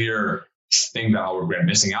clear thing that I'll regret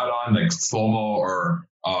missing out on, like FOMO or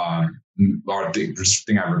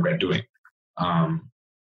thing I regret doing.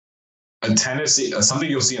 a tendency, something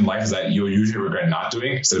you'll see in life is that you'll usually regret not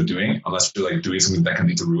doing instead of doing, unless you're like doing something that can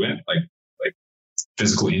lead to ruin, like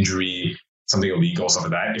physical injury, something illegal, stuff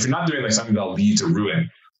like that. If you're not doing like something that'll lead to ruin,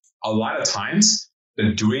 a lot of times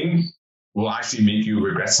the doing will actually make you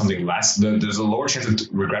regret something less. There's a lower chance of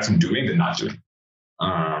regret from doing than not doing.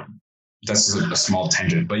 That's just a small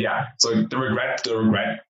tangent, but yeah. So the regret,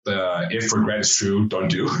 if regret is true, don't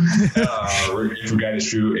do. If regret is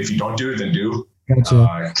true, if you don't do, then do.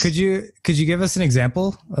 Gotcha. Could you give us an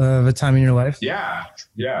example of a time in your life? Yeah.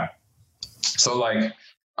 So like,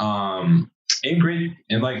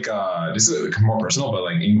 this is more personal, but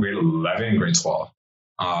like in grade 11 and grade 12,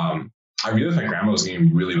 I realized my grandma was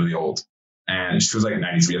getting really, really old, and she was like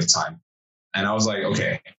 93 at the time. And I was like,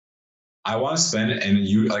 okay, I want to spend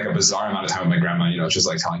a bizarre amount of time with my grandma, just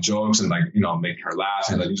like telling jokes and like, making her laugh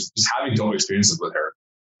and like just having dope experiences with her.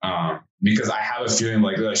 Because I have a feeling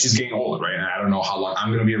like she's getting old, right? And I don't know how long I'm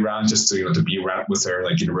going to be around just to, to be around with her.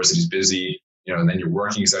 Like university's busy, and then you're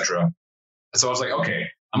working, etc. So I was like, okay,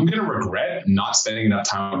 I'm going to regret not spending enough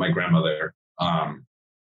time with my grandmother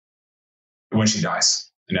when she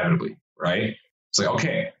dies, inevitably, right? It's like,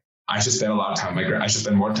 okay, I should spend a lot of time with I should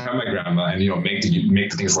spend more time with my grandma and,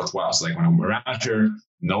 make the things worthwhile. So like when I'm around her,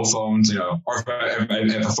 no phones, or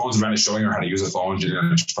if a phone's around, showing her how to use a phone,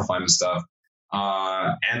 just for fun and stuff.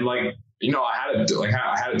 And like, I had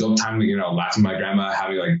a dope time, laughing with my grandma,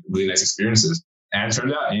 having like really nice experiences. And it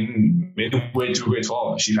turned out in midway through grade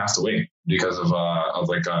 12, she passed away because of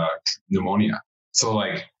pneumonia. So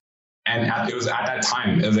like, it was at that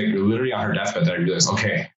time, it was like literally on her deathbed that I realized,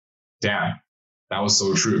 okay, damn, that was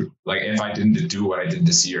so true. Like if I didn't do what I did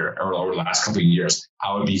this year or over the last couple of years,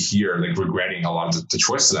 I would be here like regretting a lot of the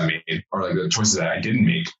choices I made, or like the choices that I didn't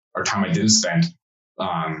make or time I didn't spend.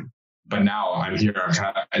 But now I'm here.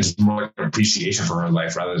 It's more like appreciation for her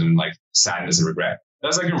life rather than like sadness and regret.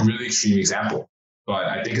 That's like a really extreme example, but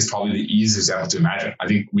I think it's probably the easiest example to imagine. I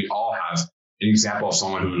think we all have an example of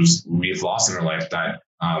someone we've lost in our life that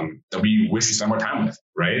we wish we spent more time with,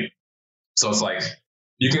 right? So it's like,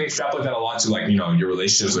 you can extrapolate that a lot to like, your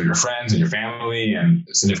relationships with your friends and your family and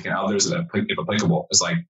significant others, if applicable. It's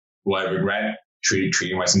like, will I regret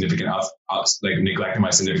treating my significant like neglecting my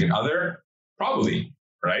significant other? Probably,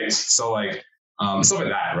 right? So like, stuff like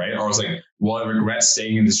that, right? Or it's like, will I regret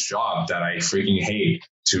staying in this job that I freaking hate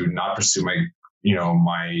to not pursue my,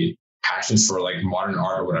 my passions for like modern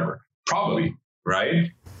art or whatever? Probably,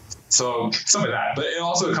 right? So stuff like that. But it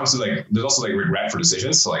also comes to like, there's also like regret for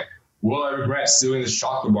decisions. So like, will I regret suing this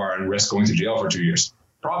chocolate bar and risk going to jail for 2 years?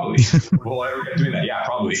 Probably. Will I regret doing that? Yeah,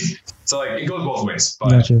 probably. So like, it goes both ways, but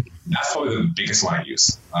Gotcha. That's probably the biggest one I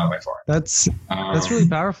use by far. That's really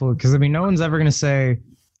powerful, because I mean, no one's ever going to say,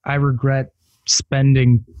 I regret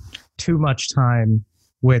spending too much time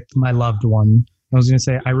with my loved one. I was going to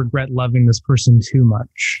say, I regret loving this person too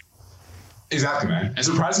much. Exactly, man. And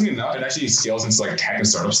surprisingly enough, it actually scales into like tech and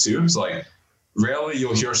startups too. So like, rarely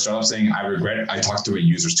you'll hear a startup saying, I regret I talked to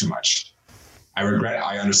users too much. I regret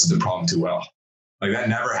I understood the problem too well. Like that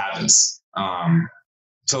never happens.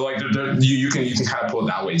 So like you can kind of pull it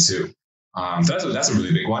that way too. So that's a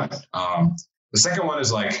really big one. The second one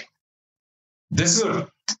is like, this is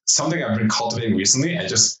something I've been cultivating recently. I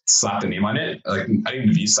just slapped the name on it. Like I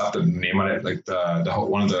think V slapped the name on it. Like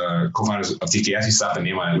one of the co-founders of TKS, he slapped the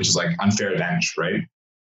name on it, which is like unfair advantage, right?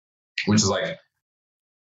 Which is like,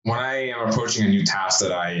 when I am approaching a new task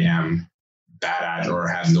that I am bad at or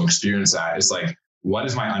have no experience at, it's like, what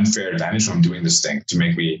is my unfair advantage from doing this thing to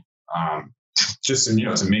make me,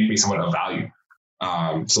 to make me somewhat of value?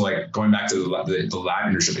 So like going back to the lab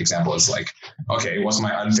internship example, it's like, okay, what's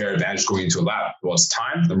my unfair advantage going into a lab? Well, it's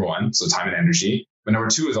time, number one, so time and energy. But number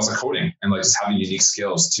two is also coding and like just having unique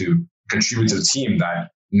skills to contribute to the team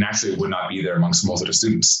that naturally would not be there amongst most of the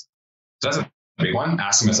students. So that's a big one.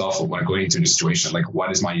 Asking myself when I'm going into a situation, like,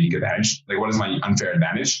 what is my unique advantage? Like, what is my unfair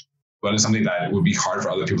advantage? What is something that would be hard for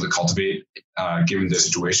other people to cultivate given the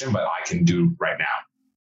situation, but I can do right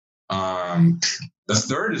now? The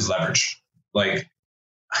third is leverage. Like,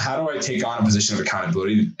 how do I take on a position of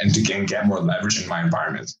accountability and to get more leverage in my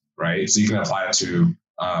environment, right? So you can apply it to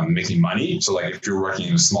making money. So like if you're working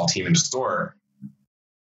in a small team in the store,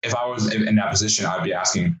 if I was in that position, I'd be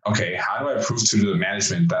asking, okay, how do I prove to the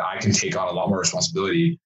management that I can take on a lot more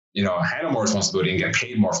responsibility, handle more responsibility and get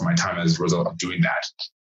paid more for my time as a result of doing that?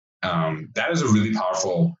 That is a really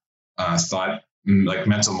powerful thought, like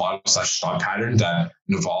mental model / thought pattern that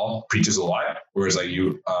Naval preaches a lot. Whereas like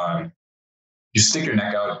you stick your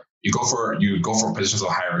neck out, you go for positions of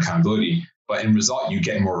higher accountability, but in result, you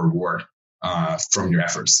get more reward from your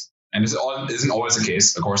efforts. And this isn't always the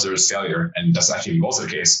case. Of course, there's failure, and that's actually most of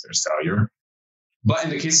the case. There's failure. But in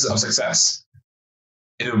the cases of success,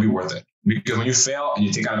 it'll be worth it. Because when you fail and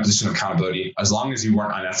you take on a position of accountability, as long as you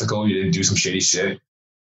weren't unethical, you didn't do some shady shit,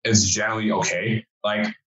 it's generally okay. Like,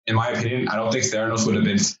 in my opinion, I don't think Theranos would have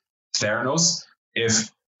been Theranos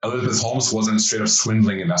if Elizabeth Holmes wasn't straight up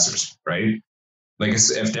swindling investors, right? Like,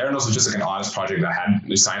 if Theranos was just like an honest project that had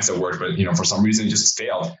the science that worked, but for some reason it just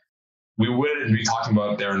failed, we wouldn't be talking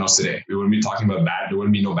about Theranos today. We wouldn't be talking about there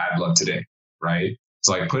wouldn't be no bad blood today, right?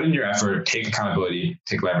 So like, put in your effort, take accountability,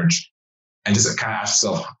 take leverage, and just kind of ask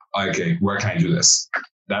yourself, okay, where can I do this?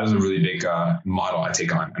 That is a really big model I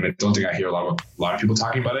take on. And I don't think I hear a lot of people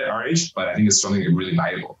talking about it at our age, but I think it's something really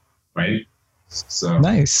valuable, right? So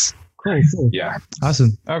nice. Cool. Yeah.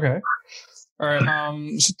 Awesome. Okay. All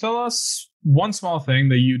right. So tell us one small thing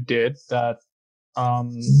that you did that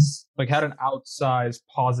like had an outsized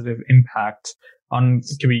positive impact on,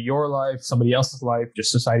 it could be your life, somebody else's life,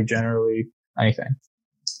 just society generally, anything.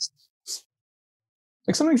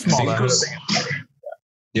 Like something small.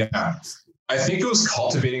 Yeah. I think it was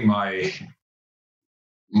cultivating my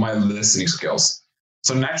listening skills.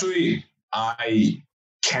 So naturally, I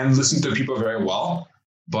can listen to people very well,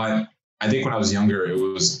 but I think when I was younger,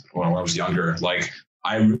 like,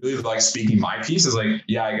 I really like speaking my piece. It's like,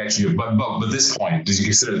 yeah, I get you, but this point, did you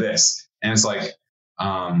consider this? And it's like,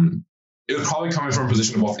 it was probably coming from a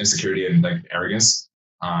position of both insecurity and like arrogance.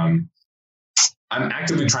 I'm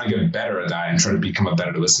actively trying to get better at that and try to become a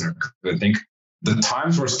better listener. I think the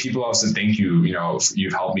times where people have said, thank you,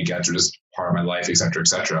 you've helped me get through this part of my life, et cetera, et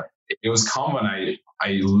cetera. It was calm when I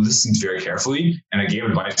listened very carefully and I gave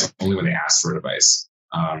advice only when they asked for advice.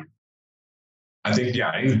 I think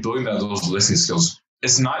building those listening skills,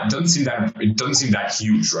 it doesn't seem that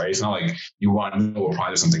huge, right? It's not like you want to know a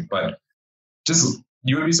prize or something, but just,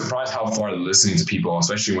 you would be surprised how far listening to people,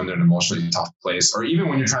 especially when they're in an emotionally tough place, or even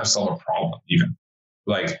when you're trying to solve a problem, even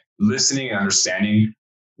like listening and understanding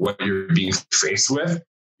what you're being faced with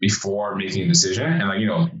before making a decision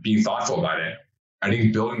and being thoughtful about it. I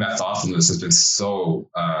think building that thoughtfulness has been so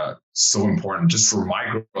important just for my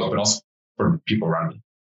growth, but also for people around me.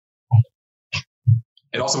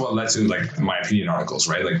 It also what led to like my opinion articles,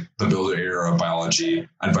 right? Like the Builder Era of Biology,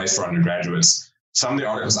 advice for undergraduates. Some of the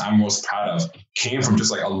articles I'm most proud of came from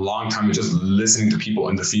just like a long time of just listening to people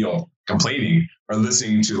in the field complaining, or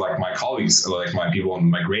listening to like my colleagues, like my people in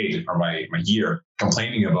my grade or my year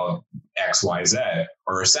complaining about X, Y, Z,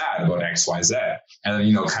 or sad about X, Y, Z. And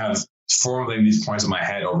then, kind of formulating these points in my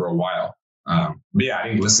head over a while. But yeah, I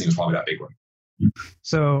think listening was probably that big one.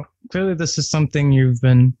 So clearly this is something you've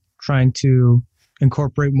been trying to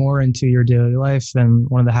incorporate more into your daily life and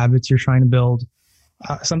one of the habits you're trying to build.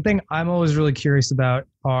 Something I'm always really curious about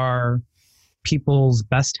are people's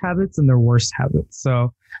best habits and their worst habits.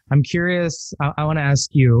 So I'm curious, I want to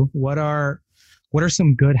ask you, what are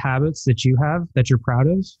some good habits that you have that you're proud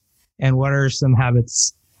of? And what are some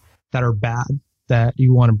habits that are bad that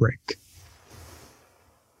you want to break?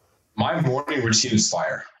 My morning routine is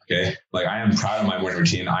fire. Okay. Like, I am proud of my morning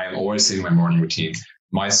routine. I am always saying my morning routine.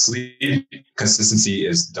 My sleep consistency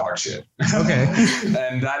is dog shit. Okay.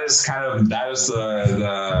 And that is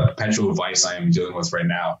the perpetual vice I am dealing with right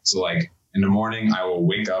now. So like in the morning, I will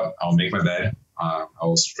wake up, I'll make my bed, I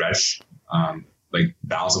will stretch, like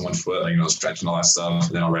balance on one foot, stretch and all that stuff.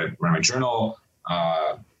 And then I'll write my journal,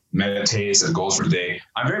 meditate, set goals for the day.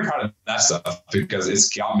 I'm very proud of that stuff because it's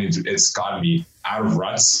gotten me out of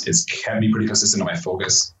ruts. It's kept me pretty consistent on my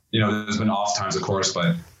focus. There's been off times, of course,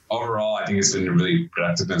 but overall, I think it's been really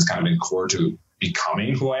productive and it's kind of been core to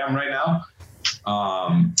becoming who I am right now.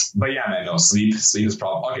 But yeah, man, no, sleep is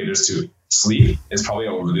probably, okay, there's two. Sleep is probably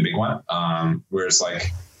a really big one, where it's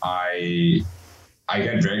like I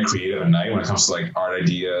get very creative at night when it comes to like art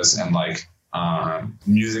ideas and like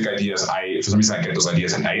music ideas. For some reason, I get those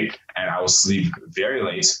ideas at night and I will sleep very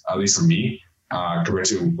late, at least for me, compared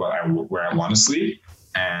to where I want to sleep,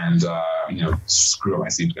 and screw up my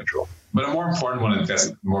sleep schedule. But a more important one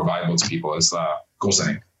that's more valuable to people is goal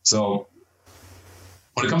setting. So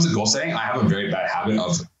when it comes to goal setting, I have a very bad habit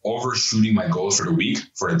of overshooting my goals for the week,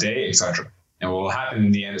 for the day, etc. And what will happen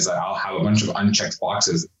in the end is that I'll have a bunch of unchecked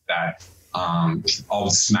boxes that I'll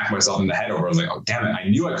smack myself in the head over. I was like, oh, damn it. I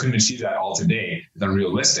knew I couldn't achieve that all today. It's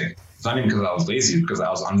unrealistic. It's not even because I was lazy, because I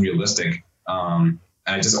was unrealistic. And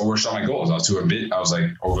I just overshot my goals. I was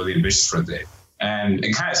like overly ambitious for the day. And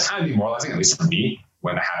it's kind of demoralizing, at least for me,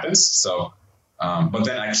 when it happens. So, but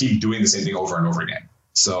then I keep doing the same thing over and over again.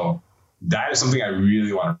 So that is something I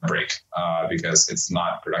really want to break because it's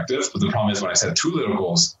not productive. But the problem is when I set too little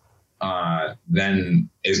goals, then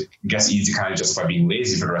it gets easy to kind of justify being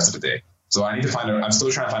lazy for the rest of the day. So I'm still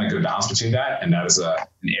trying to find a good balance between that. And that is an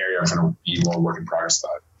area I'm trying to be more work in progress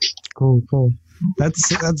about. Cool.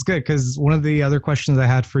 That's good, because one of the other questions I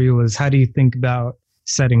had for you was, how do you think about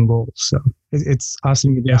setting goals? So it's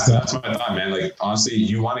awesome you so that's my thought, man. Like, honestly,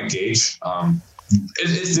 you want to gauge.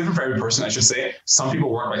 It's different for every person, I should say. Some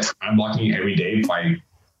people work by time blocking every day by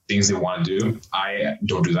things they want to do. I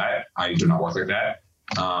don't do that. I do not work like that.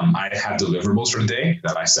 I have deliverables for the day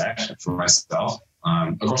that I set for myself.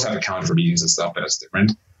 Of course, I have a calendar for meetings and stuff, but it's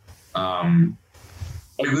different.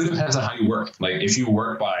 It really depends on how you work. Like, if you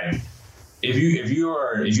work by, if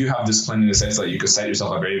you have discipline in the sense that you could set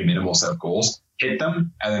yourself a very minimal set of goals, hit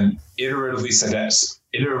them, and then iteratively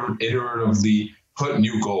put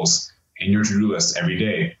new goals in your to-do list every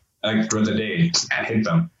day, like throughout the day, and hit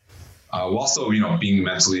them, while still, being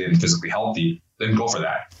mentally and physically healthy, then go for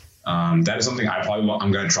that. That is something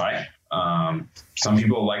I'm going to try. Some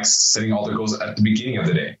people like setting all their goals at the beginning of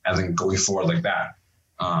the day and then going forward like that.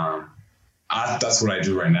 That's what I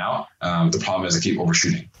do right now. The problem is I keep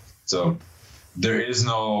overshooting. So there is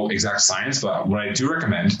no exact science, but what I do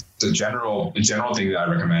recommend, the general thing that I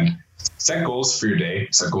recommend, set goals for your day,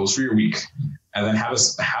 set goals for your week, and then have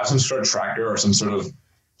some sort of tracker or some sort of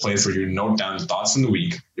place where you note down thoughts from the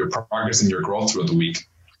week, your progress and your growth throughout the week.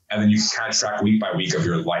 And then you can kind of track week by week of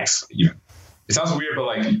your life. Even it sounds weird, but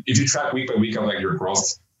like, if you track week by week of like your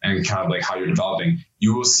growth and kind of like how you're developing,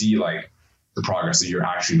 you will see like the progress that you're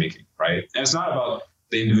actually making, right? And it's not about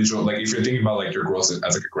the individual. Like, if you're thinking about like your growth as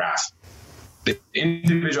like a graph, the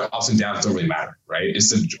individual ups and downs don't really matter, right?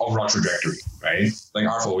 It's the overall trajectory, right? Like,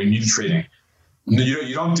 Arful, when you do trading,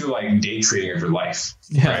 you don't do like day trading of your life,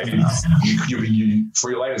 right? You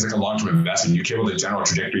for your life, it's like a long-term investment. You care about the general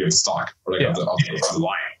trajectory of the stock or like of the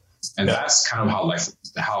line. And that's kind of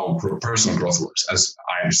how personal growth works, as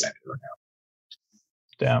I understand it right now.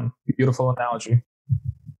 Damn, beautiful analogy.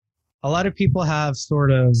 A lot of people have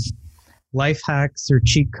sort of life hacks or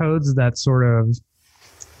cheat codes that sort of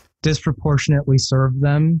disproportionately serve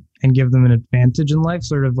them and give them an advantage in life,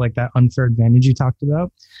 sort of like that unfair advantage you talked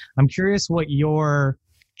about. I'm curious what your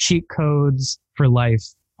cheat codes for life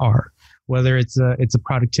are, whether it's a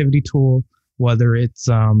productivity tool, whether it's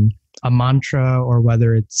a mantra, or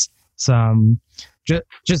whether it's some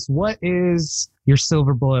just what is your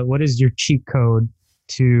silver bullet? What is your cheat code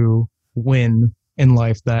to win in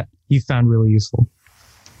life that you found really useful?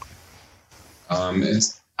 I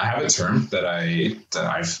have a term that I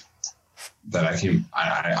think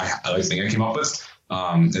I came up with.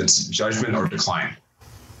 It's judgment or decline.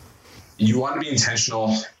 You want to be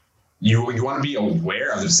intentional. You want to be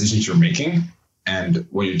aware of the decisions you're making and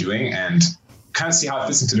what you're doing, and kind of see how it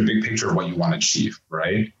fits into the big picture of what you want to achieve,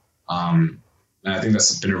 right? And I think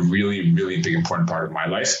that's been a really, really big, important part of my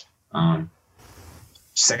life.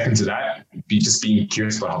 Second to that, being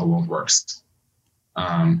curious about how the world works.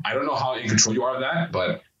 I don't know how in control you are of that,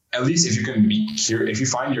 but at least if you can be curious, if you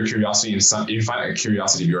find a curiosity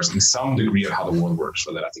of yours in some degree of how the world works,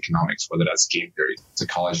 whether that's economics, whether that's game theory,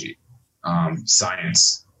 psychology,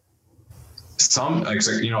 science, just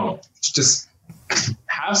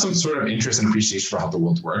have some sort of interest and appreciation for how the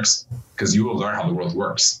world works, because you will learn how the world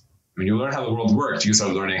works. When you learn how the world works, you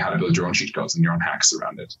start learning how to build your own cheat codes and your own hacks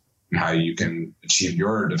around it, and how you can achieve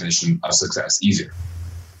your definition of success easier.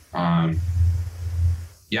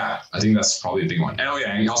 Yeah, I think that's probably a big one.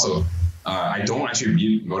 And also, I don't actually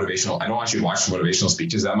read motivational. I don't actually watch motivational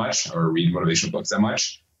speeches that much or read motivational books that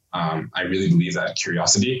much. I really believe that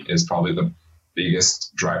curiosity is probably the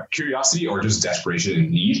biggest drive. Curiosity or just desperation and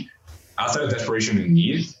need. Outside of desperation and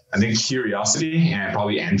need, I think curiosity and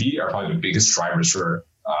probably envy are probably the biggest drivers for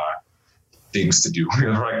things to do,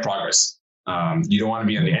 like progress. You don't want to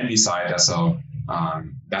be on the envy side. That's how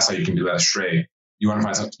you can be led astray. You want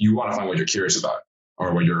to find what you're curious about,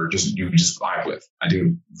 or what you just vibe with. I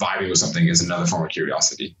think vibing with something is another form of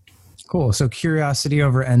curiosity. Cool. So curiosity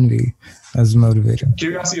over envy as a motivator.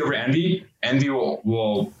 Curiosity over envy. Envy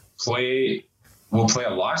will play a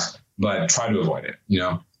lot, but try to avoid it.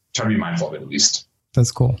 Try to be mindful of it at least.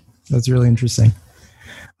 That's cool. That's really interesting.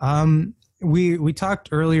 We talked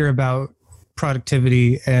earlier about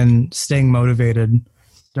productivity and staying motivated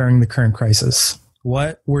during the current crisis.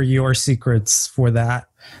 What were your secrets for that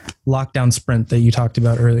lockdown sprint that you talked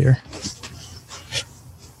about earlier?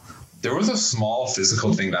 There was a small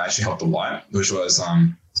physical thing that actually helped a lot, which was,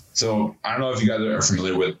 so I don't know if you guys are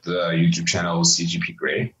familiar with the YouTube channel CGP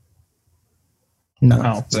Grey.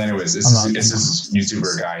 No. So anyways, it's this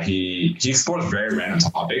YouTuber guy. He explores very random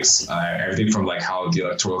topics, everything from like how the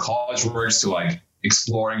Electoral College works to like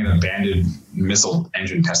exploring an abandoned missile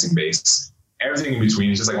engine testing base. Everything in between.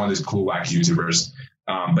 He's just like one of these cool, wacky YouTubers.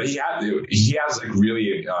 But he has like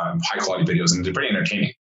really high quality videos, and they're pretty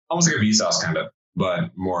entertaining. Almost like a Vsauce kind of,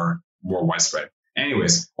 but more widespread.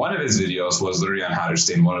 Anyways, one of his videos was literally on how to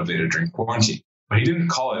stay motivated during quarantine. But he didn't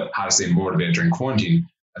call it how to stay motivated during quarantine.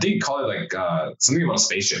 I think he called it like something about a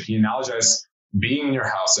spaceship. He analogized being in your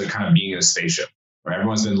house to kind of being in a spaceship, where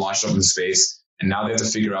everyone's been launched up into space, and now they have to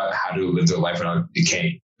figure out how to live their life without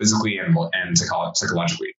decay, physically and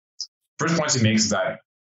psychologically. First point he makes is that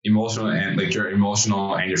emotional and like your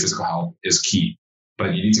emotional and your physical health is key,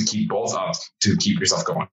 but you need to keep both up to keep yourself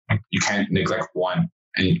going. You can't neglect one,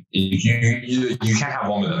 and you can't have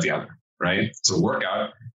one without the other, right? So work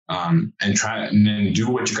out and try and then do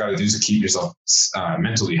what you got to do to keep yourself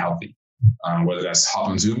mentally healthy. Whether that's hop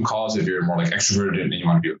on Zoom calls if you're more like extroverted and you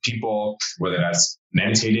want to be with people, whether that's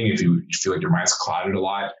meditating if you feel like your mind's clouded a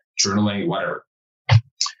lot, journaling, whatever.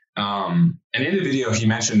 And in the video, he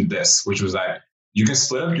mentioned this, which was that you can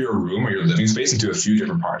split up your room or your living space into a few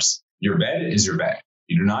different parts. Your bed is your bed.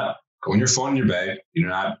 You do not go on your phone in your bed. You do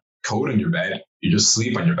not code in your bed. You just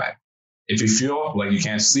sleep on your bed. If you feel like you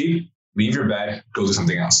can't sleep, leave your bed, go do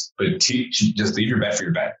something else. But just leave your bed for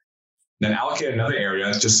your bed. Then allocate another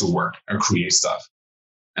area just to work or create stuff.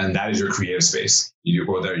 And that is your creative space.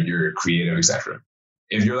 Whether you're creative, etc.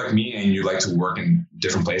 If you're like me and you like to work in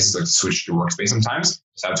different places, like to switch your workspace sometimes,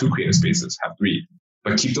 just have 2 creative spaces, have 3.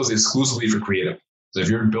 But keep those exclusively for creative. So if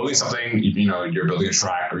you're building something, you're building a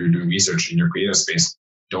track or you're doing research in your creative space,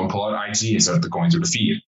 don't pull out IG and start going through the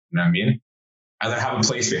feed. You know what I mean? And then have a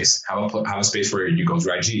play space. Have a space where you go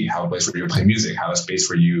through IG. Have a place where you play music. Have a space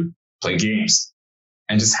where you play games.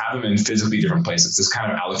 And just have them in physically different places. This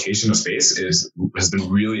kind of allocation of space has been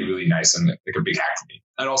really, really nice and like a big hack for me.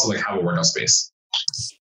 And also like have a workout space.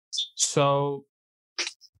 So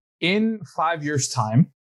in 5 years'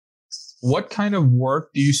 time, what kind of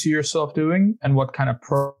work do you see yourself doing and what kind of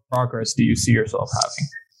progress do you see yourself having?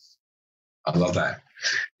 I love that.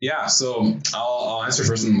 Yeah, so I'll answer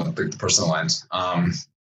first in the personal end.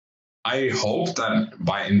 I hope that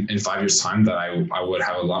in 5 years' time that I would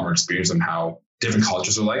have a lot more experience on how different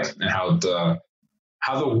cultures are like and how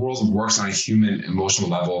the world works on a human emotional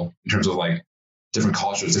level in terms of like different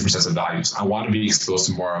cultures, different sets of values. I want to be exposed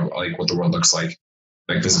to more of like what the world looks like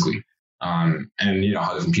physically, and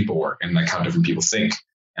how different people work and like how different people think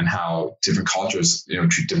and how different cultures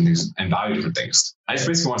treat different things and value different things. I just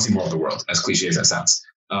basically want to see more of the world, as cliche as that sounds.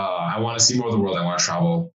 I want to see more of the world. I want to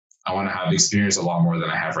travel. I want to have experience a lot more than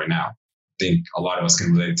I have right now. I think a lot of us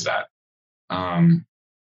can relate to that.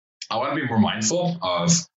 I want to be more mindful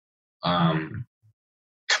of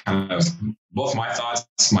kind of both my thoughts,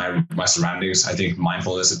 my surroundings. I think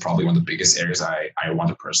mindfulness is probably one of the biggest areas I want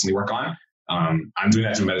to personally work on. I'm doing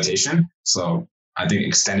that through meditation. So I think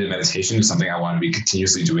extended meditation is something I want to be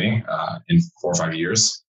continuously doing in 4 or 5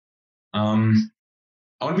 years. I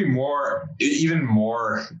want to be even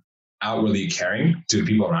more outwardly caring to the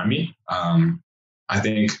people around me. I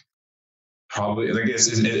think probably like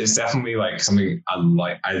it's definitely like something I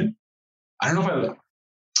like. I don't know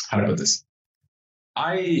how to put this.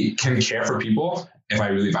 I can care for people if I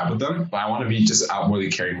really vibe with them, but I want to be just outwardly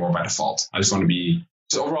caring more by default. I just want to be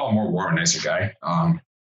just overall more warm and nicer guy.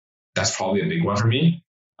 That's probably a big one for me.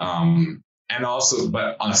 And also,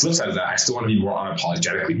 but on the flip side of that, I still want to be more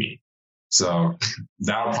unapologetically me. So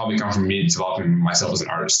that will probably come from me developing myself as an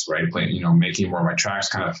artist, right? Making more of my tracks,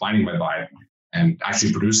 kind of finding my vibe and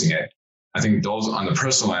actually producing it. I think those on the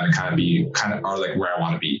personal end are like where I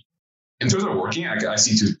want to be. In terms of working, I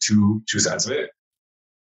see two sides of it.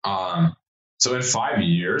 So in 5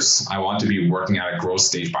 years, I want to be working at a growth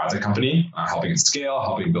stage biotech company, helping it scale,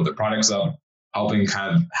 helping build their products up, helping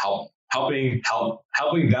them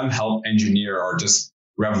help engineer or just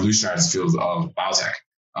revolutionize the field of biotech.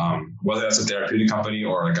 Whether that's a therapeutic company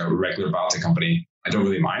or like a regular biotech company, I don't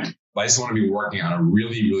really mind. But I just want to be working on a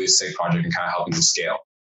really, really sick project and kind of helping them scale,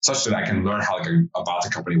 such that I can learn how like a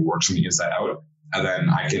biotech company works from the inside out, and then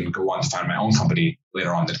I can go on to find my own company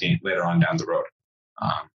later on down the road.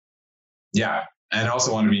 And I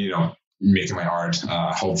also want to be, making my art.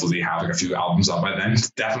 Hopefully, have like a few albums out by then.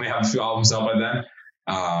 Definitely have a few albums out by then.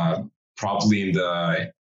 Probably in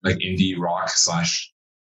the like indie rock /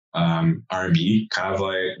 R&B kind of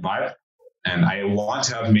like vibe. And I want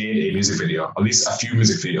to have made a music video, at least a few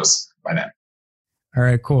music videos by then. All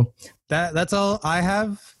right, cool. That's all I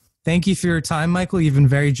have. Thank you for your time, Michael. You've been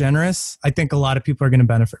very generous. I think a lot of people are going to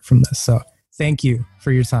benefit from this. So thank you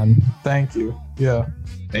for your time. Thank you. Yeah.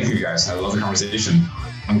 Thank you, guys. I love the conversation.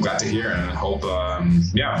 I'm glad to hear, and I hope, they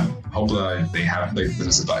have this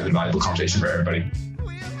is a valuable conversation for everybody.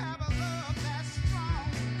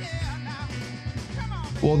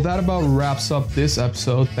 Well, that about wraps up this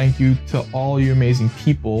episode. Thank you to all you amazing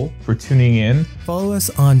people for tuning in. Follow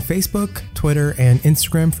us on Facebook, Twitter, and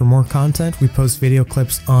Instagram for more content. We post video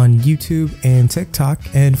clips on YouTube and TikTok.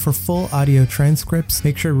 And for full audio transcripts,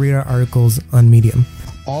 make sure to read our articles on Medium.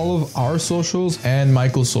 All of our socials and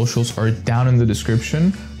Michael's socials are down in the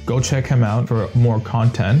description. Go check him out for more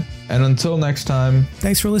content. And until next time,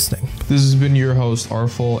 thanks for listening. This has been your host,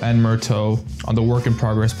 Arful and Murto on the Work in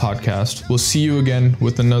Progress podcast. We'll see you again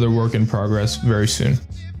with another Work in Progress very soon.